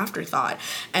are an afterthought.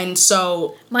 And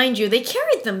so... mind you, they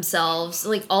carried themselves.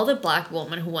 Like, all the black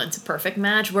women who went to Perfect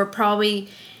Match were probably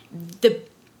the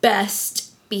best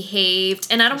behaved.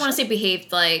 And I don't want to say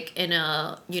behaved, like, in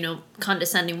a, you know,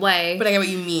 condescending way. But I get what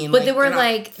you mean. But like, they were,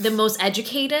 like, the most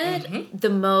educated, the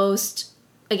most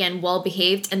again,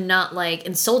 well-behaved and not, like,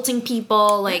 insulting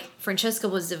people. Like, Francesca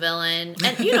was the villain.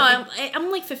 And, you know,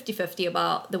 I'm like, 50-50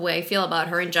 about the way I feel about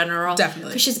her in general. Definitely.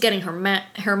 Because she's getting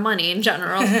her money in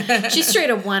general. She straight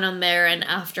up went on there and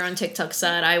after on TikTok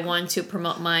said, I want to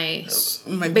promote my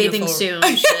bathing suit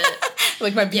shit.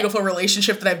 Like my beautiful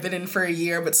relationship that I've been in for a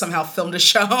year, but somehow filmed a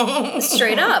show.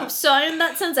 Straight up. So in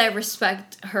that sense, I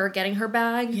respect her getting her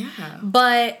bag. Yeah.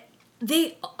 But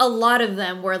a lot of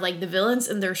them were like the villains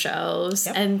in their shows.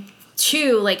 Yep. And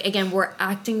two, like, again, were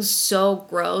acting so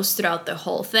gross throughout the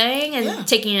whole thing and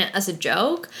taking it as a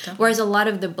joke. Definitely. Whereas a lot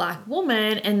of the black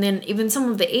women and then even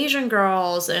some of the Asian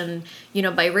girls and, you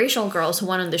know, biracial girls who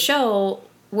went on the show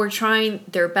were trying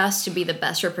their best to be the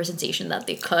best representation that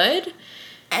they could.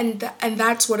 And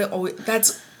that's what it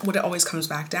always comes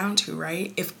back down to,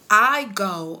 right? If I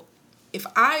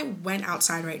went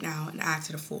outside right now and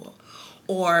acted a fool,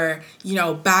 or, you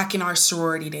know, back in our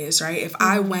sorority days, right? If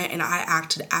I went and I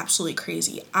acted absolutely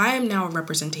crazy, I am now a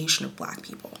representation of black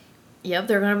people. Yep,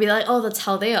 they're gonna be like, oh, that's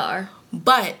how they are.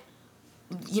 But,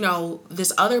 you know,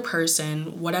 this other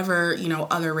person, whatever, you know,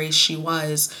 other race she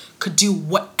was, could do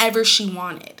whatever she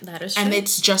wanted. That is true. And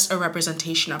it's just a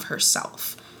representation of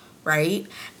herself. Right?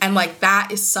 And like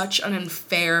that is such an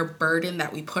unfair burden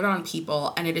that we put on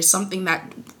people, and it is something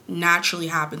that naturally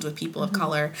happens with people of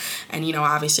color. And, you know,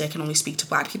 obviously I can only speak to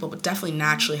black people, but definitely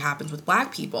naturally happens with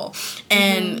black people.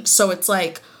 And so it's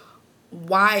like,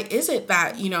 why is it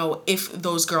that, you know, if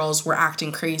those girls were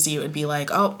acting crazy, it would be like,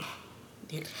 oh,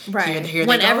 right. Here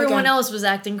when they go everyone again. Else was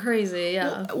acting crazy,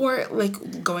 yeah. Or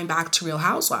like going back to Real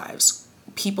Housewives.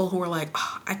 People who are like,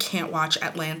 oh, I can't watch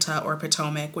Atlanta or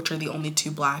Potomac, which are the only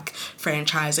two black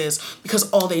franchises,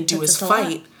 because all they do is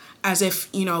fight. As if,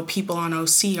 you know, people on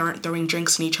OC aren't throwing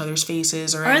drinks in each other's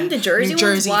faces, or aren't the Jersey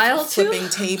ones wild flipping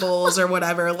tables or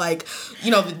whatever. Like,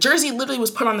 you know, the Jersey literally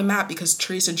was put on the map because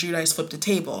Teresa Giudice flipped a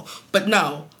table. But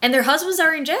no. And their husbands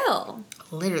are in jail.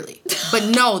 Literally. But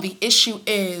no, the issue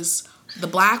is the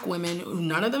black women,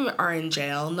 none of them are in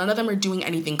jail. None of them are doing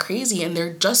anything crazy. And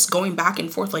they're just going back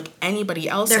and forth like anybody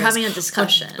else. They're having a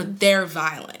discussion. But they're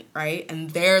violent, right? And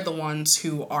they're the ones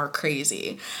who are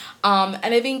crazy.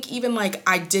 And I think even like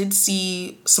I did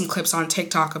see some clips on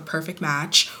TikTok of Perfect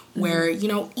Match where, you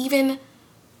know, even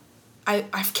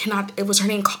it was her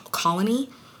name Colony.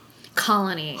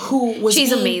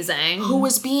 She's amazing. Who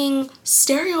was being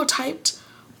stereotyped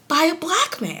by a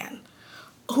black man.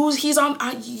 He's on,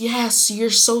 yes, you're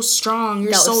so strong,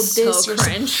 you're so this, you're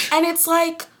cringe. And it's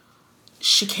like,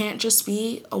 she can't just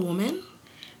be a woman?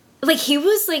 Like, he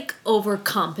was, like,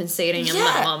 overcompensating in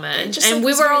that moment. Just, and like,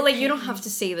 we were all like, you don't have to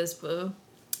say this, boo.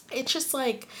 It's just,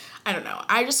 like, I don't know.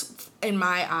 I just, in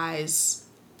my eyes,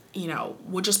 you know,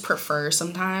 would just prefer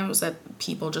sometimes that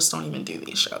people just don't even do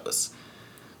these shows.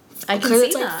 I can see Because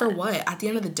it's like, that. for what? At the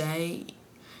end of the day,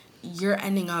 you're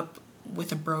ending up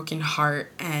with a broken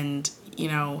heart, and, you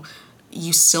know,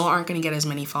 you still aren't going to get as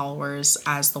many followers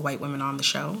as the white women on the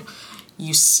show.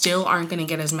 You still aren't going to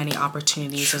get as many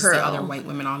opportunities as the other white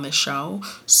women on this show.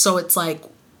 So it's like,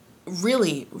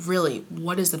 really, really,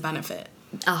 what is the benefit?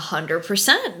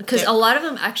 100%. Because a lot of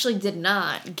them actually did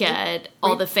not get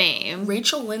all the fame.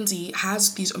 Rachel Lindsay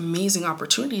has these amazing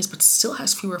opportunities, but still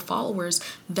has fewer followers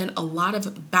than a lot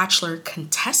of Bachelor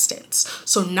contestants.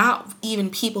 So not even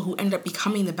people who end up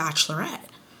becoming the Bachelorette.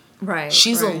 Right.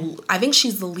 I think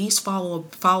she's the least followed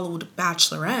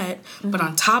Bachelorette, but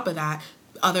on top of that,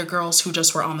 other girls who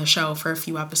just were on the show for a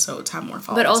few episodes have more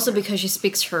followers. But also because she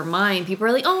speaks her mind, people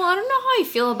are like, oh, I don't know how I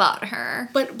feel about her.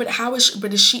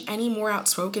 But is she any more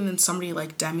outspoken than somebody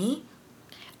like Demi?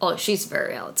 Oh, she's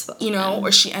very outspoken. You know, or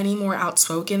is she any more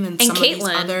outspoken than some Caitlin of these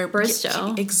other...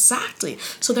 Bristow. Exactly.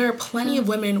 So there are plenty of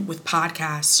women with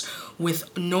podcasts,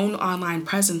 with known online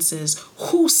presences,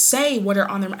 who say what are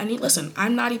on their... I mean, listen,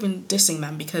 I'm not even dissing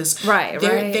them because...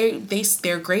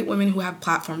 They're great women who have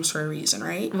platforms for a reason,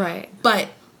 right? Right. But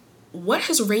what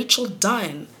has Rachel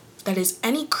done that is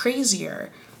any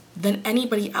crazier than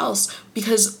anybody else?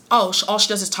 Because, all she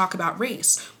does is talk about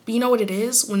race. But you know what it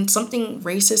is? When something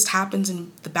racist happens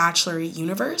in the Bachelor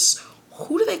universe,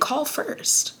 who do they call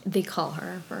first? They call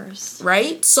her first.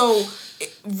 Right? So,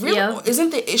 isn't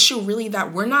the issue really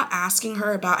that we're not asking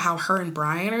her about how her and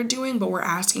Brian are doing, but we're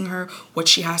asking her what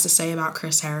she has to say about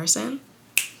Chris Harrison?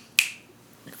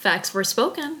 Facts were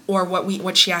spoken. Or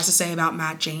what she has to say about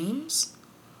Matt James?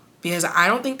 Because I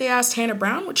don't think they asked Hannah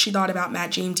Brown what she thought about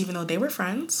Matt James, even though they were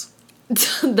friends.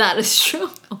 That is true.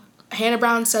 Hannah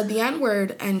Brown said the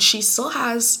N-word, and she still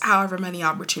has however many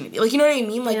opportunities. Like, you know what I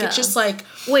mean? Like, It's just like...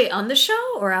 Wait, on the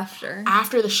show or after?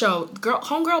 After the show.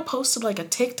 Homegirl posted, like, a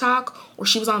TikTok where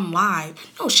she was on live.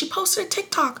 No, she posted a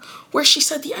TikTok where she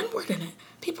said the N-word in it.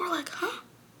 People were like, huh?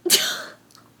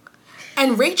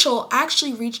 And Rachel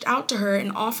actually reached out to her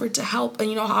and offered to help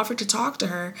and, offered to talk to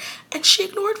her. And she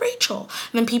ignored Rachel.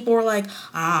 And then people were like,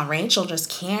 Rachel just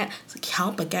can't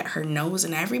help but get her nose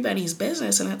in everybody's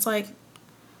business. And it's like,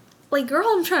 girl,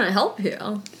 I'm trying to help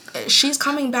you. She's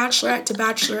coming bachelorette to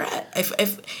bachelorette.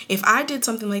 If I did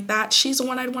something like that, she's the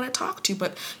one I'd want to talk to.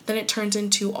 But then it turns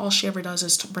into all she ever does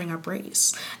is to bring up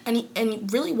race.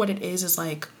 And really what it is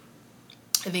like,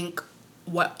 I think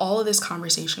what all of this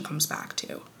conversation comes back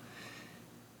to.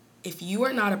 If you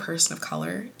are not a person of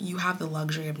color, you have the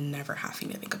luxury of never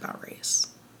having to think about race.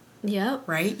 Yep.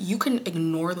 Right? You can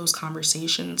ignore those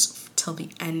conversations till the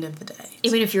end of the day.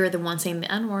 Even if you're the one saying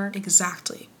the N-word.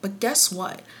 Exactly. But guess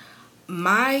what?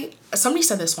 Somebody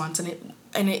said this once,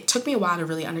 and it took me a while to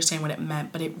really understand what it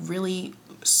meant, but it really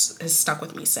has stuck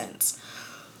with me since.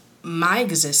 My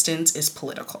existence is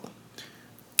political.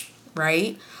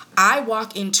 Right? I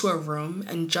walk into a room,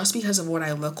 and just because of what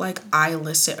I look like, I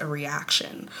elicit a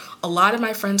reaction. A lot of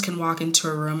my friends can walk into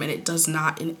a room, and it does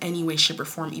not in any way, shape, or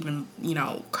form even,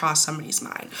 cross somebody's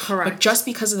mind. Correct. But just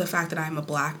because of the fact that I'm a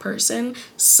black person,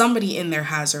 somebody in there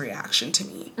has a reaction to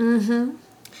me. Mm-hmm.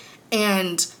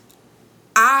 And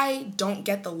I don't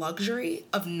get the luxury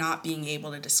of not being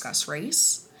able to discuss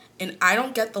race. And I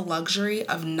don't get the luxury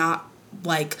of not,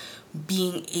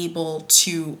 being able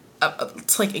to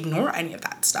ignore any of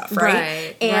that stuff,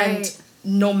 right? And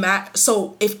no matter,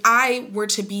 so if I were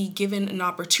to be given an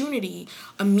opportunity,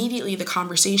 immediately the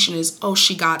conversation is, oh,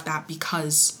 she got that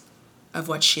because of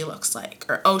what she looks like,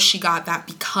 or oh, she got that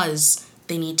because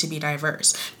they need to be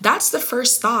diverse. That's the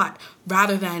first thought,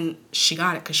 rather than she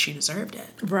got it because she deserved it.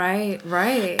 Right.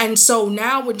 And so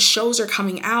now when shows are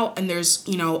coming out and there's,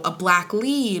 a black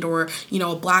lead or,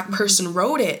 a black person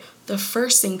wrote it, the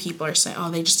first thing people are saying, oh,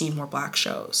 they just need more black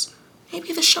shows.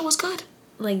 Maybe the show was good.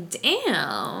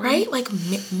 Damn. Right?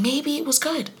 Maybe it was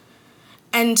good.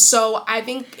 And so I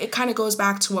think it kind of goes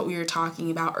back to what we were talking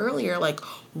about earlier,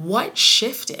 what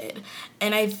shifted?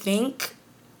 And I think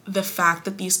the fact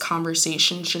that these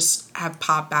conversations just have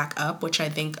popped back up, which I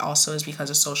think also is because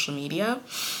of social media,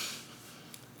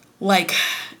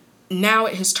 now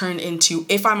it has turned into,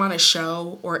 if I'm on a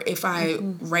show or if I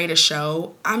write a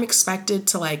show, I'm expected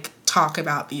to talk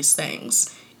about these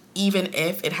things, even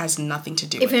if it has nothing to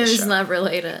do with the show. If it is not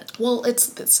related. Well,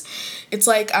 it's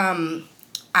like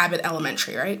Abbott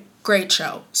Elementary, right? Great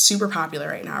show, super popular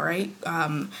right now, right?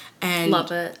 And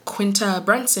love it. Quinta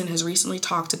Brunson has recently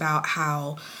talked about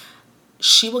how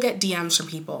she will get DMs from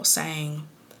people saying,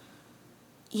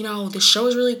 the show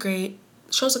is really great.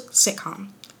 The show's a sitcom.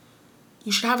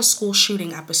 You should have a school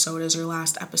shooting episode as your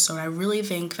last episode. I really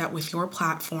think that with your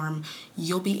platform,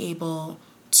 you'll be able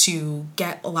to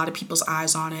get a lot of people's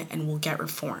eyes on it and will get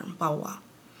reform, blah, blah, blah.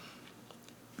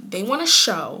 They want a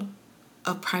show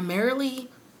of primarily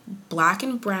black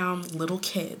and brown little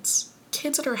kids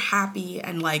that are happy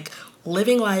and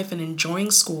living life and enjoying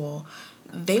school.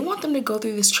 They want them to go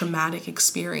through this traumatic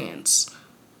experience.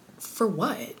 For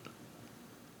what?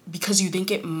 Because you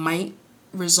think it might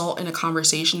result in a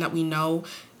conversation that we know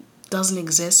doesn't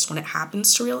exist when it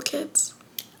happens to real kids?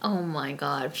 Oh my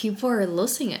God, people are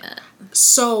losing it.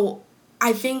 So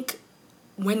I think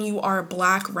when you are a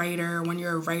black writer, when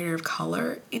you're a writer of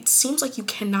color, it seems like you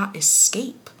cannot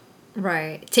escape.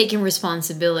 Right. Taking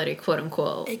responsibility, quote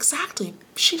unquote. Exactly.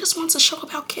 She just wants a show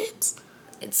about kids.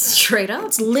 It's straight up.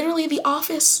 It's literally The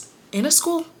Office in a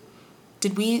school.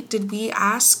 Did we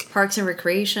ask? Parks and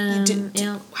Recreation.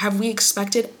 Have we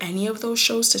expected any of those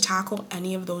shows to tackle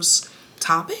any of those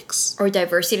topics? Or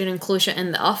diversity and inclusion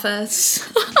in The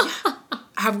Office. Yeah.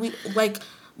 Have we,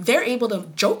 they're able to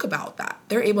joke about that.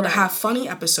 They're able to have funny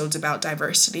episodes about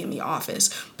diversity in The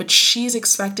Office. But she's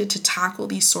expected to tackle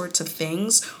these sorts of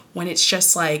things when it's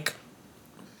just a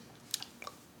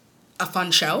fun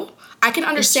show. I can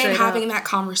understand having that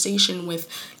conversation with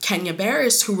Kenya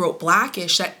Barris, who wrote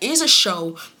Blackish. That is a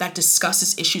show that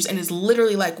discusses issues and is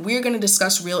literally we're going to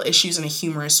discuss real issues in a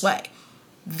humorous way.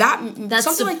 That's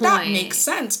something like that makes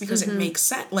sense because it makes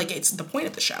sense. It's the point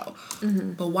of the show.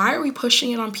 Mm-hmm. But why are we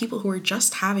pushing it on people who are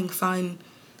just having fun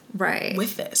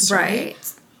with this? Right.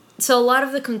 So a lot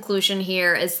of the conclusion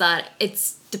here is that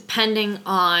it's depending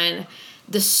on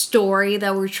the story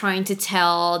that we're trying to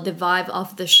tell, the vibe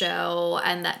of the show,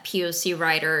 and that POC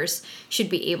writers should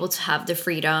be able to have the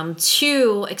freedom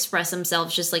to express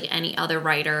themselves just like any other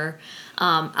writer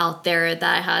out there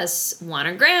that has won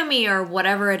a Grammy or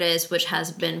whatever it is, which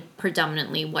has been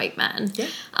predominantly white men.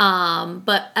 Yeah.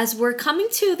 But as we're coming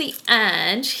to the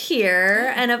end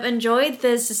here, and I've enjoyed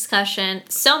this discussion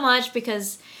so much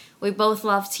because we both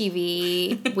love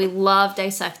TV. We love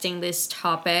dissecting these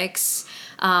topics.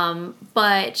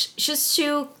 But just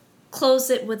to close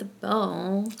it with a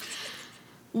bow,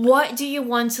 what do you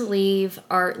want to leave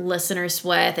our listeners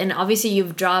with? And obviously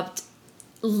you've dropped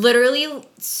literally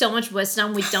so much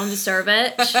wisdom. We don't deserve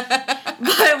it.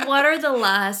 But what are the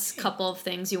last couple of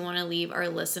things you want to leave our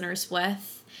listeners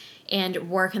with? And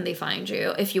where can they find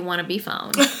you if you want to be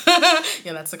found?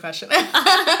 Yeah, that's the question.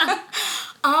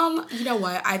 You know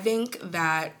what? I think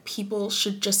that people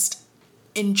should just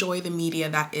enjoy the media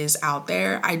that is out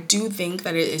there. I do think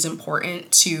that it is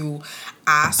important to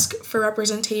ask for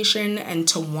representation and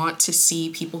to want to see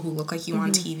people who look like you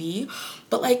on TV,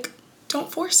 but like, don't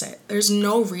force it. There's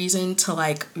no reason to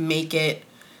like make it,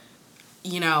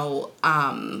 you know,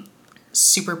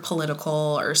 super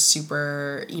political or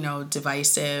super, you know,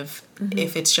 divisive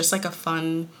if it's just like a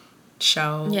fun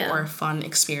show or a fun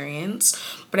experience.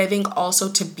 But I think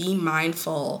also to be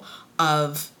mindful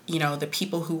of, you know, the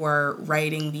people who are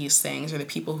writing these things or the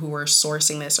people who are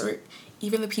sourcing this or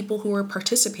even the people who are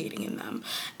participating in them,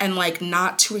 and like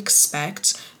not to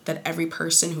expect that every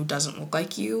person who doesn't look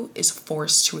like you is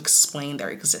forced to explain their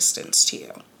existence to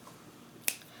you.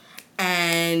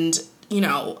 And, you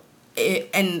know,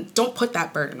 and don't put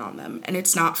that burden on them. And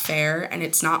it's not fair. And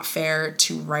it's not fair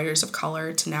to writers of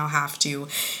color to now have to,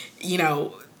 you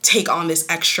know, take on this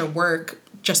extra work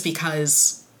just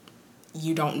because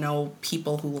you don't know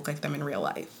people who look like them in real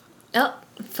life. Oh,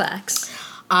 facts.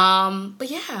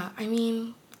 But yeah, I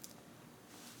mean,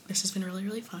 this has been really,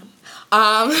 really fun.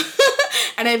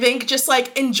 And I think just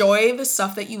like enjoy the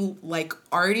stuff that you like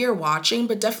already are watching,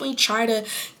 but definitely try to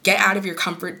get out of your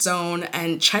comfort zone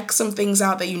and check some things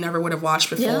out that you never would have watched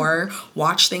before. Yeah.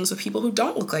 Watch things with people who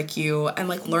don't look like you and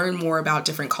like learn more about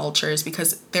different cultures,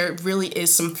 because there really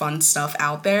is some fun stuff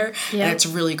out there. Yeah. And it's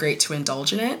really great to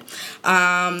indulge in it.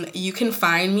 You can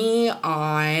find me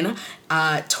on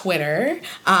Twitter.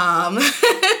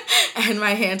 And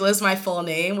my handle is my full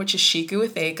name, which is Ciku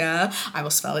Wathika. I will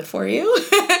spell it for you.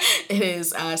 It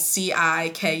is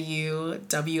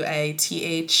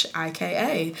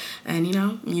Cikuwathika. And, you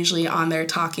know, I'm usually on there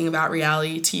talking about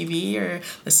reality TV or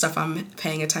the stuff I'm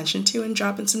paying attention to and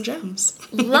dropping some gems.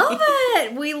 Love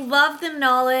it. We love the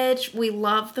knowledge. We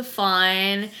love the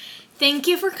fun. Thank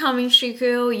you for coming,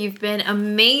 Ciku. You've been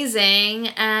amazing.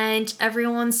 And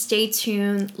everyone stay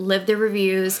tuned. Leave the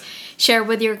reviews. Share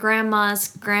with your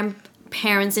grandmas,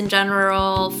 grandparents in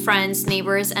general, friends,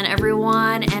 neighbors, and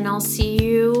everyone. And I'll see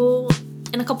you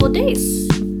in a couple of days.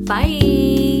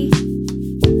 Bye.